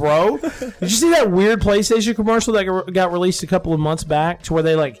 fuck, bro. Did you see that weird PlayStation commercial that got released a couple of months back to where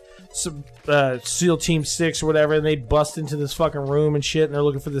they like SEAL Team 6 or whatever, and they bust into this fucking room and shit, and they're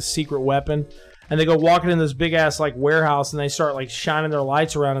looking for this secret weapon, and they go walking in this big ass like warehouse, and they start like shining their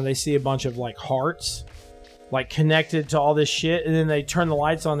lights around, and they see a bunch of like hearts like connected to all this shit, and then they turn the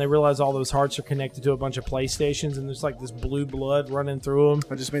lights on, they realize all those hearts are connected to a bunch of PlayStations, and there's like this blue blood running through them.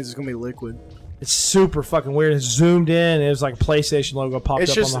 That just means it's gonna be liquid. It's super fucking weird. It's zoomed in, and it was like PlayStation logo popped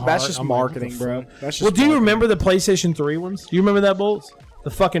It's up just on the that's heart. just I'm like, marketing, what the bro. fuck? That's just Well, do you marketing. remember the PlayStation 3 ones? Do you remember that, Bolts? The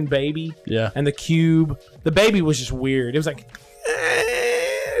fucking baby? Yeah. And the cube. The baby was just weird. It was like...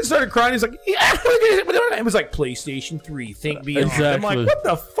 and started crying. He's like, yeah, it was like PlayStation 3. Think beyond. Exactly. I'm like, what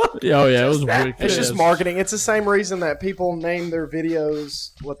the fuck? Oh yeah, it was wicked. It's just marketing. It's the same reason that people name their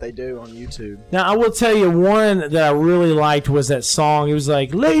videos what they do on YouTube. Now, I will tell you one that I really liked was that song. It was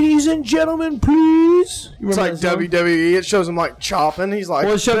like, ladies and gentlemen, please. You It's remember like that song? WWE. It shows him like chopping. He's like,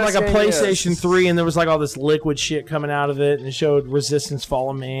 Well, it showed like a "Best game yet." PlayStation 3, and there was like all this liquid shit coming out of it, and it showed Resistance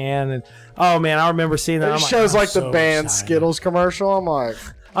Fallen Man, and oh man, I remember seeing that. It I'm shows I'm like the so band excited. Skittles commercial.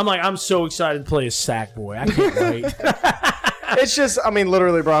 I'm so excited to play as Sackboy. I can't wait. It's just, I mean,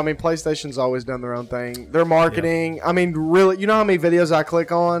 literally, bro. I mean, PlayStation's always done their own thing. Their marketing. I mean, really, you know how many videos I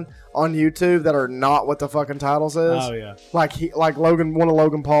click on YouTube that are not what the fucking title says? Oh yeah. Like Logan, one of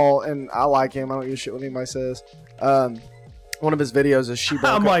Logan Paul, and I like him. I don't give a shit what anybody says. One of his videos is she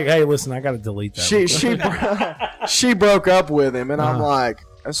broke I'm up. like, hey, listen, I got to delete that. She broke up with him, and I'm like,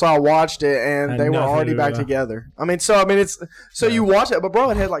 and so I watched it, and Had they were nothing to already do back with that. together. I mean, it's you watch it, but bro,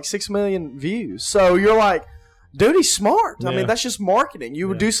 it had like 6 million views. So you're like, dude, he's smart. I Yeah. mean, that's just marketing. You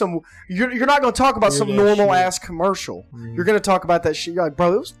would do some. You're not going to talk about Hear some that normal shit. ass commercial. You're going to talk about that shit. You're like,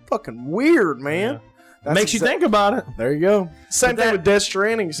 bro, it was fucking weird, man. Yeah. That's Makes you think about it. There you go. Same But thing that- with Death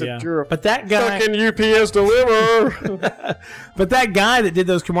Stranding. Except Yeah. you're a But that guy, fucking UPS deliver. but that guy that did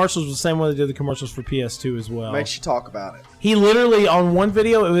those commercials was the same one that did the commercials for PS2 as well. Makes you talk about it. He literally, on one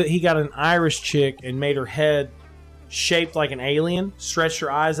video, he got an Irish chick and made her head shaped like an alien, stretched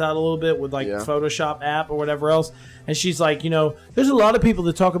her eyes out a little bit with like Yeah. Photoshop app or whatever else. And she's like, there's a lot of people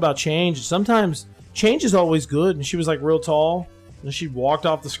that talk about change. Sometimes change is always good. And she was like real tall. And she walked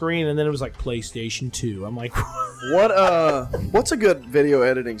off the screen, and then it was like PlayStation 2. I'm like, What's a good video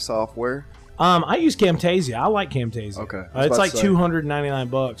editing software? I use Camtasia. I like Camtasia. Okay, I was It's about like to say.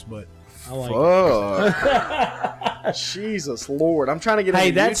 $299, but I like it. Fuck. Jesus Lord. I'm trying to get Hey,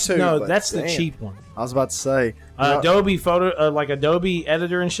 into that's YouTube. but that's the damn. cheap one. I was about to say. No, Adobe photo, like Adobe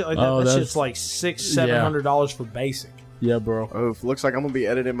Editor and shit like that. Oh, that that's- shit's like $600-$700 for basic. Yeah, bro. oh, looks like I'm gonna be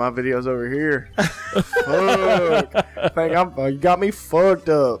editing my videos over here. Fuck. You got me fucked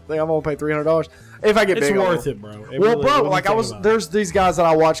up. Think I'm gonna pay $300 if I get It's big. on worth them. it, bro. Well, It really- bro, when you like I think was, about it. there's these guys that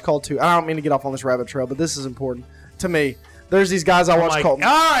I watch called Two. I don't mean to get off on this rabbit trail, but this is important to me. There's these guys I watch Like, called.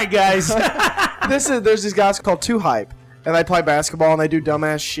 all right, guys. There's these guys called Two Hype, and they play basketball and they do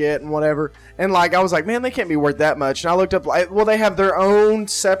dumbass shit and whatever. And like I was like, man, they can't be worth that much. And I looked up, like, well, they have their own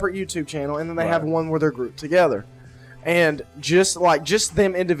separate YouTube channel, and then they have one where they're grouped together. And just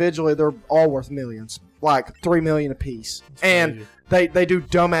them individually, they're all worth millions, like 3 million a piece. And they do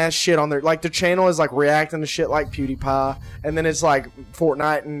dumbass shit on their the channel is like reacting to shit like PewDiePie, and then it's like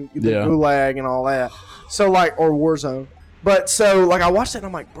Fortnite and the Yeah. Gulag and all that. So or Warzone. But so I watched it and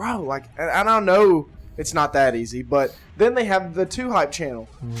I'm like, bro, and I know it's not that easy, but then they have the Two Hype channel,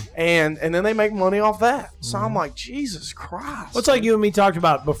 and then they make money off that. So I'm like, Jesus Christ. What's like you and me talked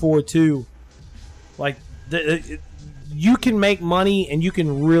about before too. Like you can make money and you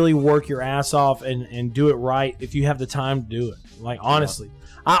can really work your ass off and do it right if you have the time to do it. Like honestly,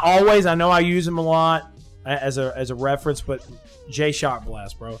 I know I use him a lot as a reference, but Jay Shock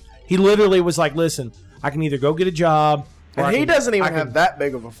Blast, bro. He literally was like, listen, I can either go get a job. or And I he can- doesn't I even can- have that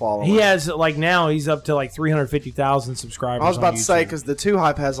big of a following. He has now he's up to like 350,000 subscribers. I was on about to say YouTube. because the Two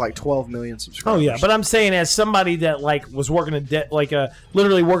Hype has like 12 million Oh subscribers. yeah, but I'm saying as somebody that was working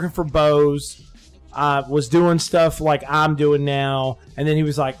literally working for Bose, was doing stuff like I'm doing now, and then he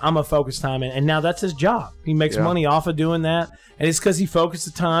was like, I'm a focus time, and now that's his job. He makes Yeah. money off of doing that, and it's because he focused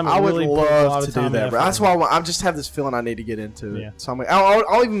the time. And I would really put a lot love of to do time that, and bro. effort That's in why it. I just have this feeling I need to get into it. Yeah. So I'm like,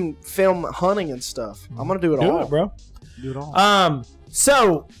 I'll even film hunting and stuff. I'm gonna do it all, Do it, bro. Do it all.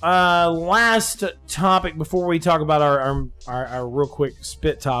 So last topic before we talk about our real quick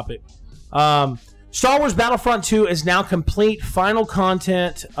spit topic. Star Wars Battlefront 2 is now complete. Final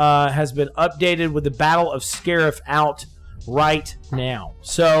content has been updated with the Battle of Scarif out right now.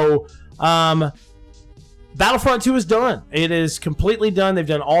 So, Battlefront 2 is done. It is completely done. They've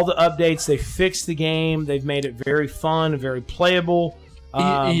done all the updates. They fixed the game. They've made it very fun, very playable.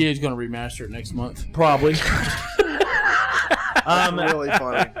 EA is going to remaster it next month. Probably. Really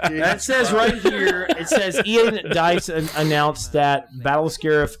funny. That says right here, it says EA Dice announced that Battle of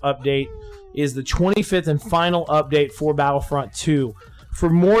Scarif update is the 25th and final update for Battlefront 2. For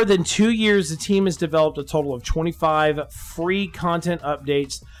more than 2 years, the team has developed a total of 25 free content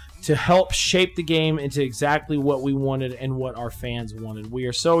updates to help shape the game into exactly what we wanted and what our fans wanted. We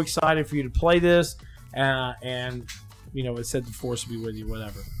are so excited for you to play this, and it said the Force will be with you,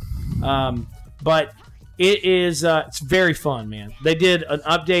 whatever. But it is it's very fun, man. They did an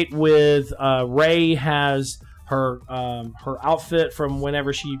update with Rey has her outfit from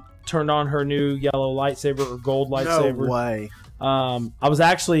whenever she turned on her new yellow lightsaber or gold lightsaber. No way. I was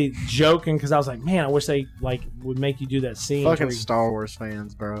actually joking because I was like, man, I wish they would make you do that scene. Fucking Star Wars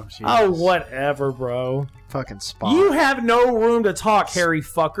fans, bro. Jesus. Oh, whatever, bro. Fucking spot. You have no room to talk, Harry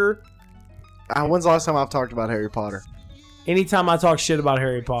fucker. When's the last time I've talked about Harry Potter? Anytime I talk shit about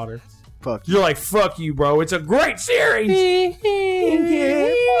Harry Potter, Fuck you. you're like, fuck you, bro. It's a great series.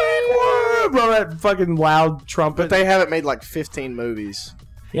 Bro, that fucking loud trumpet. But they haven't made like 15 movies.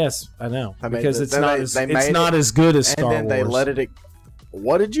 Yes, I know. They made Because the- it's they not made- as they it's made not it, as good as Star And then they Wars. let it.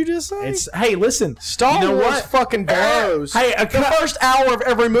 What did you just say? It's hey, listen. Star you know Wars what? fucking blows. Hey, the first hour of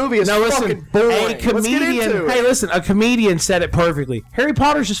every movie is No, fucking listen. boring. A Let's get comedian. into it. Hey, listen. A comedian said it perfectly. Harry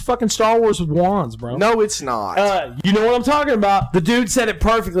Potter's just fucking Star Wars with wands, bro. No, it's not. You know what I'm talking about. The dude said it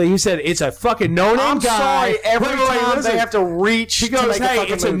perfectly. He said it's a fucking no-name I'm guy. sorry. Every time listen, they have to reach He to goes, make a hey,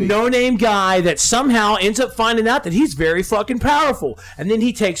 fucking it's movie. a no-name guy that somehow ends up finding out that he's very fucking powerful. And then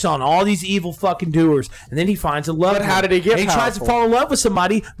he takes on all these evil fucking doers. And then he finds a love. But how did he get And he tries to powerful? fall in love with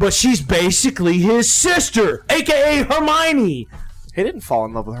somebody, but she's basically his sister, a.k.a. Hermione. He didn't fall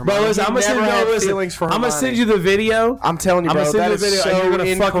in love with her. Bro, listen, I'm gonna send you the video. I'm telling you, I'm bro, gonna send that you the is video, and so you're gonna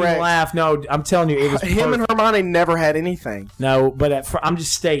incorrect. fucking laugh. No, I'm telling you, it was Him and perfect. Hermione never had anything. No, but I'm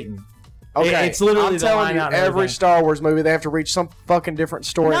just stating. Okay, It's literally I'm the telling line you, out and every everything. Star Wars movie they have to reach some fucking different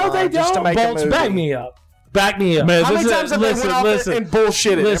story. No, they just to don't. make a Bolts, movie. back me up. Back me up. Man, How many times have they went off and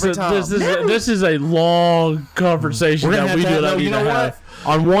bullshitted every time? This is a long conversation We're gonna that have we to do have, not no, need you know to what? have.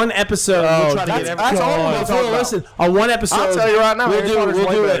 On one episode, we'll try to that's- get that's all we're gonna talk about. Listen, on one episode, I'll tell you right now, Harry Potter's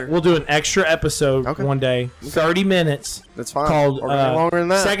way better. We'll do an extra episode Okay. one day, 30 minutes. That's fine. Called Or longer than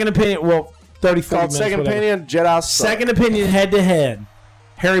that. Second Opinion. Well, 30, 40 Called minutes. Second whatever. Opinion. Jedi. Suck. Second Opinion head to head.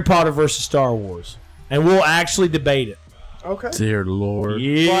 Harry Potter versus Star Wars, and we'll actually debate it. Okay. Dear Lord.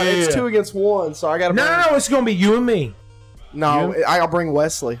 Yeah, But it's 2 against 1, so I got to. No, it's gonna be you and me. No, I'll bring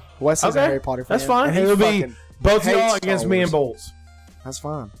Wesley. Wesley's a Okay. Harry Potter fan. That's fine. and he It'll be fucking both of y'all hates against Star me and Wars. Bolts. That's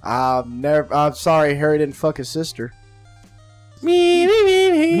fine. I'm sorry, Harry didn't fuck his sister. Luke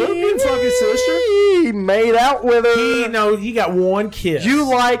didn't fuck his sister. He made out with her. He got one kiss. You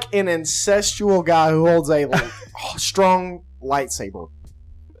like an incestual guy who holds a strong lightsaber.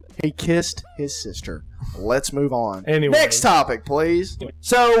 He kissed his sister. Let's move on. Anyway. Next topic, please.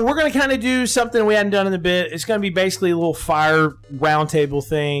 So we're going to kind of do something we hadn't done in a bit. It's going to be basically a little fire roundtable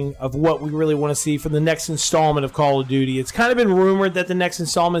thing of what we really want to see for the next installment of Call of Duty. It's kind of been rumored that the next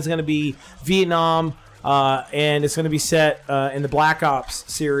installment is going to be Vietnam, and it's going to be set in the Black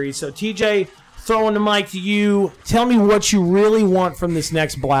Ops series. So TJ, throwing the mic to you. Tell me what you really want from this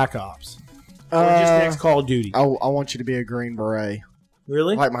next Black Ops. Or just next Call of Duty. I want you to be a Green Beret.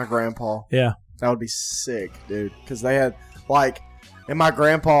 Really? Like my grandpa. Yeah. That would be sick, dude. Because they had, and my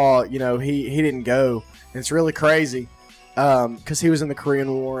grandpa, he didn't go. And it's really crazy. Because he was in the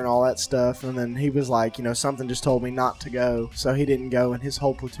Korean War and all that stuff. And then he was like, something just told me not to go. So he didn't go. And his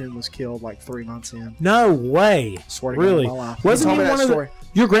whole platoon was killed 3 months in. No way. Swear to God, Really? on my life. Wasn't He he told me one that of the... story.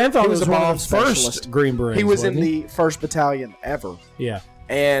 Your grandfather He was was a one bomb of the first specialist. Green Berets. He was in wasn't the 1st Battalion ever. Yeah.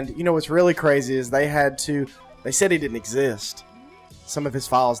 And what's really crazy is they said he didn't exist. Some of his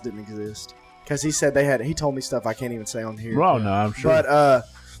files didn't exist. Because he said he told me stuff I can't even say on here. Well, no, I'm sure.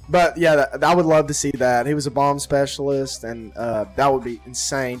 But yeah, I would love to see that. He was a bomb specialist, and that would be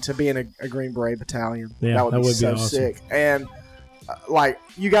insane to be in a Green Beret battalion. Yeah, that would be so awesome. sick. And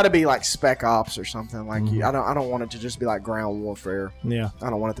you got to be like Spec Ops or something. I don't want it to just be like ground warfare. Yeah. I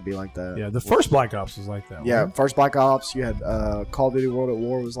don't want it to be like that. Yeah, the first Black Ops was like that. Yeah, wasn't first Black Ops. You had Call of Duty World at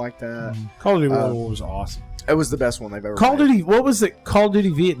War was like that. it? Call of Duty World War was awesome. It was the best one they've ever. Call of made. Duty, what was it? Call of Duty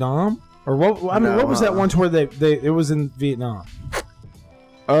Vietnam? Or what? I mean, No, what was that one to where it was in Vietnam?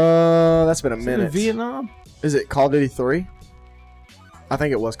 That's been a Was it in minute. Vietnam? Is it Call of Duty 3? I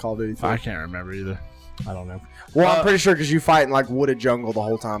think it was Call of Duty 3. I can't remember either. I don't know. Well, I'm pretty sure because you fight in wooded jungle the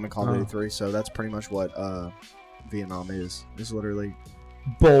whole time in Call of Oh. Duty 3, so that's pretty much what Vietnam is. It's literally.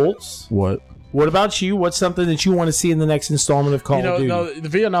 Bolts. What? What about you? What's something that you want to see in the next installment of Call of Duty? No, the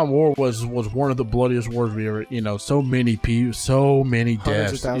Vietnam War was one of the bloodiest wars we ever. So many people, so many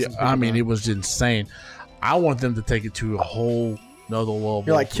Hundreds of deaths. thousands of I people mean, died. it was insane. I want them to take it to a whole another level.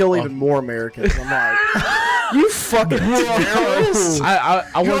 You're like, kill even more Americans. I'm like, you fucking terrorists. I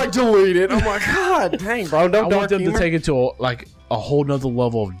You're want like, delete it. I'm like, God dang, bro. I Don't want dark them humor. to take it to a whole nother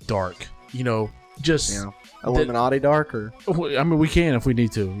level of dark. Just. Yeah. Illuminati dark or. I mean, we can if we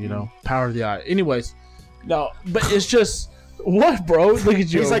need to. Power of the eye. Anyways, no, but it's just what, bro? Look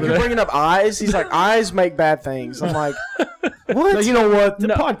at you. He's like, over you're there. bringing up eyes. He's like, eyes make bad things. I'm like, What? No, you know what? The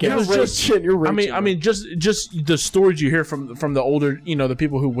No, podcast. it was just- You're rich. I mean, just the stories you hear from the older, the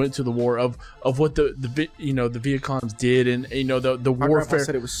people who went to the war of what the Viet Congs did, and the My grandpa warfare.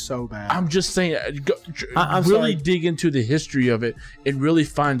 said it was so bad. I'm just saying, I'm really sorry. dig into the history of it and really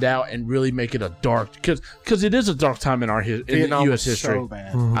find out and really make it a dark, because it is a dark time in our in Vietnam U.S. was history. so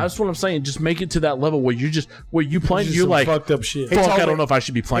bad. That's what I'm saying. Just make it to that level where you playing, Just you're some like, fucked up shit. He fuck, told I don't me- know if I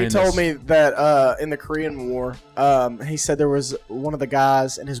should be playing He told this. me that in the Korean War, he said there was one of the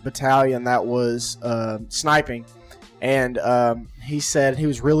guys in his battalion that was sniping, and he said he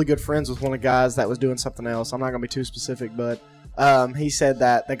was really good friends with one of the guys that was doing something else. I'm not going to be too specific, but he said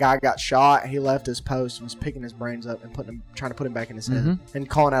that the guy got shot. He left his post and was picking his brains up and trying to put him back in his head and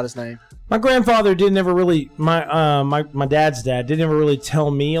calling out his name. My grandfather didn't ever really. My dad's dad didn't ever really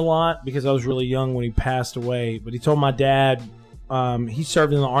tell me a lot because I was really young when he passed away. But he told my dad he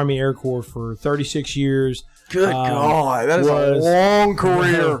served in the Army Air Corps for 36 years. Good God, that is a long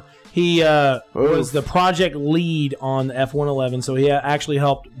career. He was the project lead on the F-111, so he actually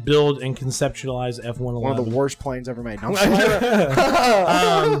helped build and conceptualize F-111. One of the worst planes ever made. No,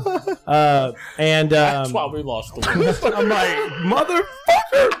 and That's why we lost the war. I'm like,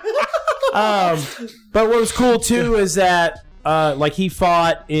 motherfucker. But what was cool too is that like he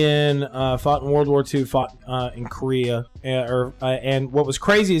fought in World War II, fought in Korea, and what was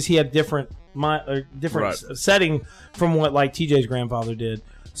crazy is he had different Right. setting from what like TJ's grandfather did.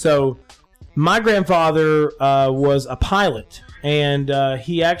 So my grandfather was a pilot, and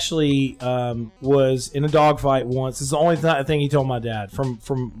he actually was in a dogfight once. It's the only thing he told my dad from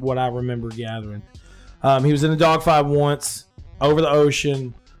what I remember gathering. He was in a dogfight once over the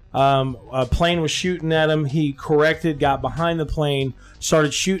ocean. A plane was shooting at him. He corrected, got behind the plane,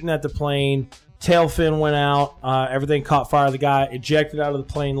 started shooting at the plane. Tail fin went out. Everything caught fire. The guy ejected out of the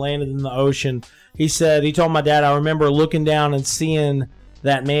plane, landed in the ocean. He told my dad, I remember looking down and seeing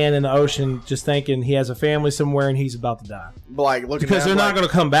that man in the ocean, just thinking he has a family somewhere and he's about to die. like looking Because they're not going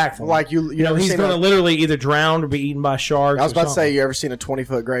to come back from him. like you You know, ever he's seen going to a- literally either drown or be eaten by sharks. I was or about to something. say, you ever seen a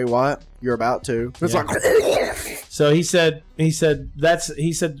 20-foot gray white? You're about to. It's Yeah. like So he said,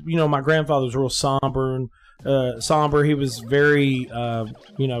 my grandfather was real somber and somber. He was very,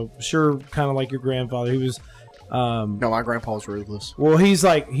 sure, kind of like your grandfather. He was, no, my grandpa was ruthless. well, he's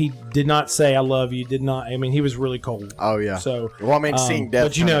like, he did not say, I love you. Did not, I mean, he was really cold. Oh yeah. So, well, I mean, seeing death.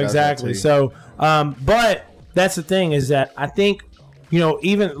 but you know kinda does that, exactly. too. So, but that's the thing is that I think,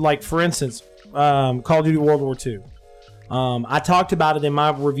 even like for instance, Call of Duty World War II. I talked about it in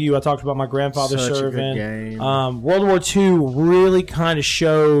my review. I talked about my grandfather Such a good serving. game. World War II really kind of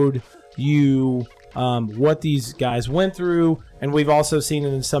showed you what these guys went through, and we've also seen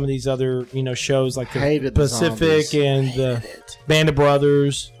it in some of these other shows like the Hated the Pacific zombies. and the Band of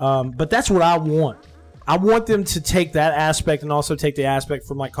Brothers. But that's what I want. I want them to take that aspect and also take the aspect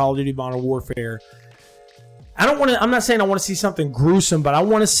from like Call of Duty Modern Warfare. I'm not saying I want to see something gruesome, but I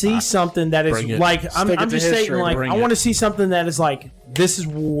want to see something that is Bring it. like I'm Stick it to just saying history. like Bring I it. want to see something that is like this is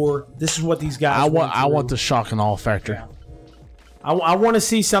war. This is what these guys. I went want through. the shock and awe factor. I want to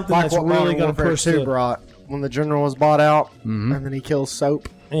see something like that's what really Modern going to Warfare push 2 the, brought when the general was bought out, and then he kills Soap.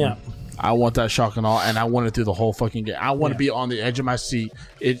 yeah. I want that shock and awe, and I want it through the whole fucking game. I want to be on the edge of my seat.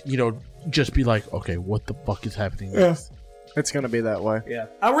 Just be like, okay, what the fuck is happening next? It's gonna be that way. Yeah,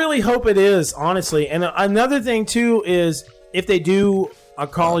 I really hope it is, honestly. And another thing too is if they do a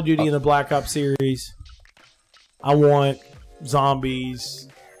Call of Duty in the Black Ops series, I want zombies.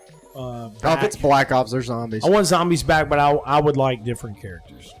 Oh, if Back. it's Black Ops, they're zombies. I want zombies back, but I would like different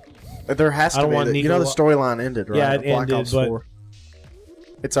characters. There has I to don't be. want The, Nico- you know the storyline ended, right? Yeah, it With Black ended, Ops but- 4.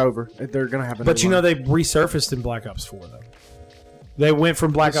 It's over. They're gonna have a But new line. they resurfaced in Black Ops 4 though. They went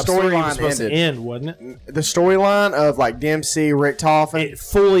from Black The Ops 3 it storyline was supposed to ended. end, wasn't it? the storyline of like Dempsey, Rick Toffin. It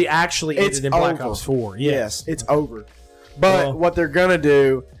fully actually It's ended in Black over. Ops 4. Yes, it's over. But Well- what they're gonna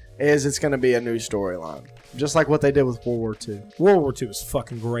do is it's gonna be a new storyline, just like what they did with World War II. World War II was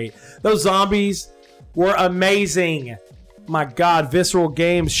fucking great. Those zombies were amazing. My God, Visceral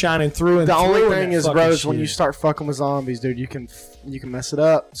Games shining through and The through only in thing that is, fucking bro, is when you shit. start fucking with zombies, dude, you can mess it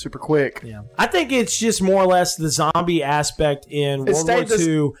up super quick. Yeah, I think it's just more or less the zombie aspect in World War stayed this-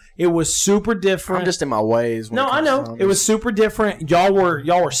 II. It was super different. I'm just in my ways. When No, it I comes to know zombies. it was super different. Y'all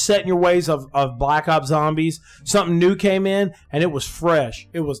were set in your ways of Black Ops Zombies. Something new came in, and it was fresh.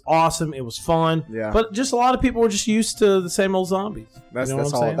 It was awesome. It was fun. Yeah. But just a lot of people were just used to the same old zombies. That's You know what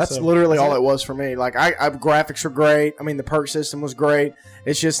I'm all. saying? That's So- literally all it was for me. Like graphics were great. I mean, the perk system was great.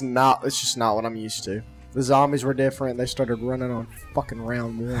 It's just not what I'm used to. The zombies were different. They started running on fucking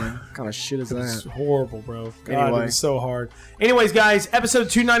round 1. What kind of shit is It's that? horrible, bro. God, Anyway. it was so hard. Anyways, guys, episode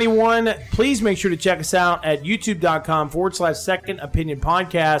 291. Please make sure to check us out at youtube.com/Second Opinion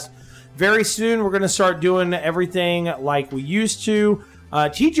Podcast. Very soon, we're going to start doing everything like we used to.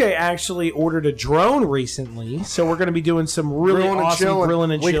 TJ actually ordered a drone recently, so we're going to be doing some really awesome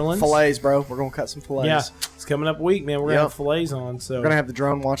grilling and chilling. Fillets, bro. We're going to cut some fillets. Yeah, it's coming up week, man. We're going to have fillets on. So We're going to have the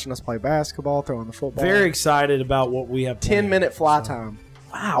drone watching us play basketball, throwing the football. very excited about what we have planned. 10-minute fly time.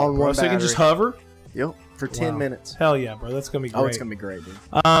 Wow, on bro. one So you can just battery. hover? Yep, for 10 Wow. minutes. Hell yeah, bro. That's going to be great. Oh, it's going to be great,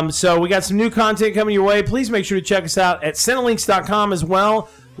 dude. So we got some new content coming your way. Please make sure to check us out at Cinelinks.com as well.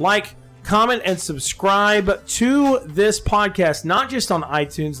 Like, comment, and subscribe to this podcast, not just on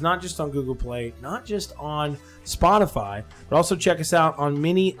iTunes, not just on Google Play, not just on Spotify, but also check us out on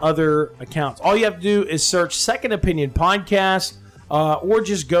many other accounts. All you have to do is search Second Opinion Podcast, or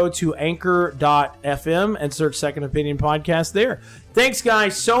just go to anchor.fm and search Second Opinion Podcast there. Thanks,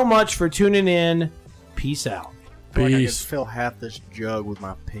 guys, so much for tuning in. Peace out. I feel like I could fill half this jug with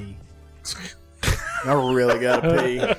my pee. I really got to pee.